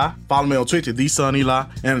Son Eli. Follow me on Twitter, The Son Eli.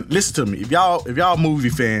 And listen to me. If y'all movie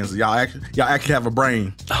fans, y'all actually have a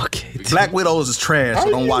brain. Okay. Black Widows is trash, so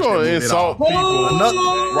don't watch that movie insult at all.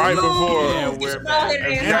 people right before.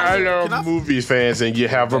 I love movie fans and you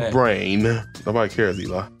have a brain. Nobody cares,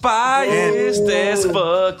 Eli. Biased as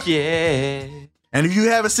fuck, yeah. And if you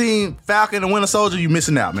haven't seen Falcon and Winter Soldier, you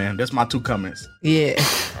missing out, man. That's my 2 comments. Yeah.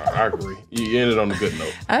 I agree. You ended on a good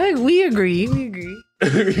note. We agree.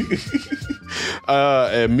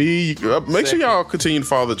 And me, make sure y'all continue to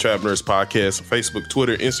follow the Trap Nurse Podcast on Facebook,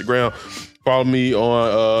 Twitter, Instagram. Follow me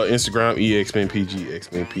on Instagram,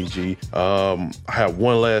 EXPNPG. I have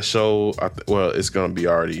one last show. It's going to be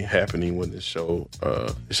already happening when the show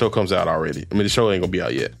comes out already. I mean, the show ain't going to be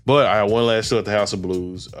out yet. But I have one last show at the House of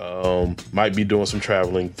Blues. Might be doing some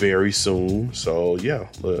traveling very soon. So, yeah,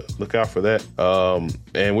 look out for that.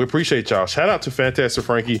 And we appreciate y'all. Shout out to Fantastic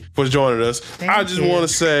Frankie for joining us. I just want to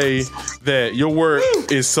say that your work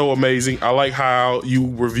is so amazing. I like how you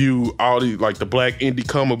review all the Black indie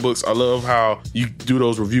comic books. I love how you do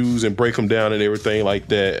those reviews and break them down and everything like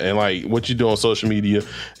that, and what you do on social media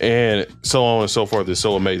and so on and so forth is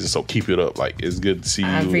so amazing. So keep it up. It's good to see you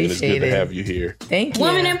and it's good to have you here. Thank you.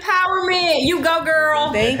 Women empowerment. You go,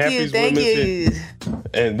 girl. Thank you.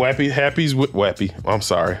 And Happy's Wappy. I'm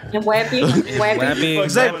sorry. And Wappy.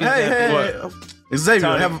 Hey.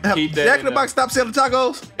 Xavier, have Jack in the Box stop selling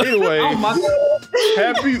tacos? Anyway, oh my God.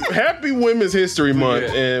 happy Women's History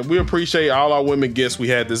Month, and we appreciate all our women guests we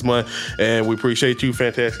had this month, and we appreciate you,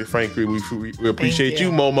 Fantastic Frankie. We appreciate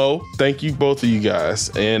you, Momo. Thank you, both of you guys,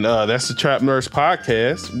 and that's the Trap Nurse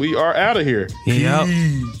Podcast. We are out of here. Yep.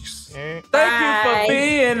 Thank you for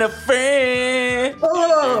being a friend.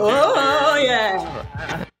 Oh yeah.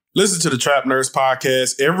 Listen to the Trap Nurse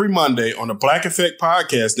Podcast every Monday on the Black Effect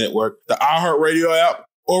Podcast Network, the iHeartRadio app,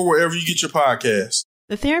 or wherever you get your podcasts.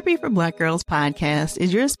 The Therapy for Black Girls podcast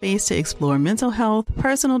is your space to explore mental health,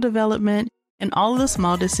 personal development, and all of the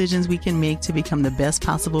small decisions we can make to become the best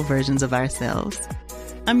possible versions of ourselves.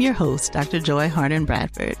 I'm your host, Dr. Joy Harden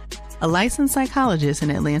Bradford, a licensed psychologist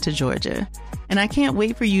in Atlanta, Georgia, and I can't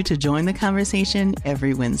wait for you to join the conversation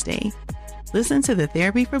every Wednesday. Listen to the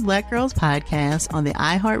Therapy for Black Girls podcast on the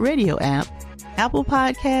iHeartRadio app, Apple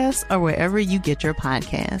Podcasts, or wherever you get your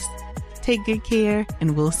podcasts. Take good care,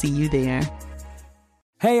 and we'll see you there.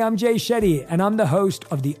 Hey, I'm Jay Shetty, and I'm the host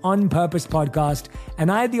of the On Purpose podcast,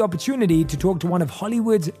 and I had the opportunity to talk to one of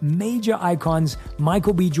Hollywood's major icons,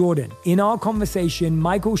 Michael B. Jordan. In our conversation,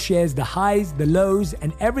 Michael shares the highs, the lows,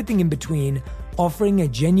 and everything in between, offering a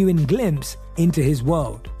genuine glimpse into his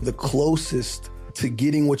world. The closest to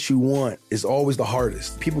getting what you want is always the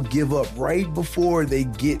hardest. People give up right before they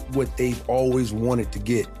get what they've always wanted to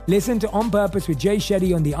get. Listen to On Purpose with Jay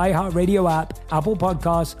Shetty on the iHeartRadio app, Apple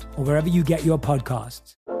Podcasts, or wherever you get your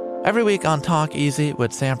podcasts. Every week on Talk Easy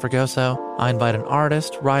with Sam Fragoso, I invite an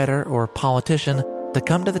artist, writer, or politician to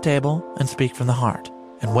come to the table and speak from the heart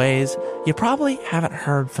in ways you probably haven't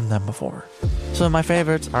heard from them before. Some of my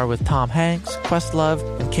favorites are with Tom Hanks, Questlove,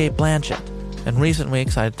 and Cate Blanchett. In recent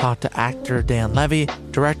weeks, I talked to actor Dan Levy,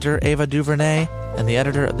 director Ava DuVernay, and the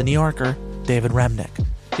editor of The New Yorker, David Remnick.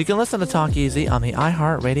 You can listen to Talk Easy on the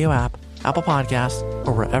iHeartRadio app, Apple Podcasts,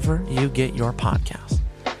 or wherever you get your podcasts.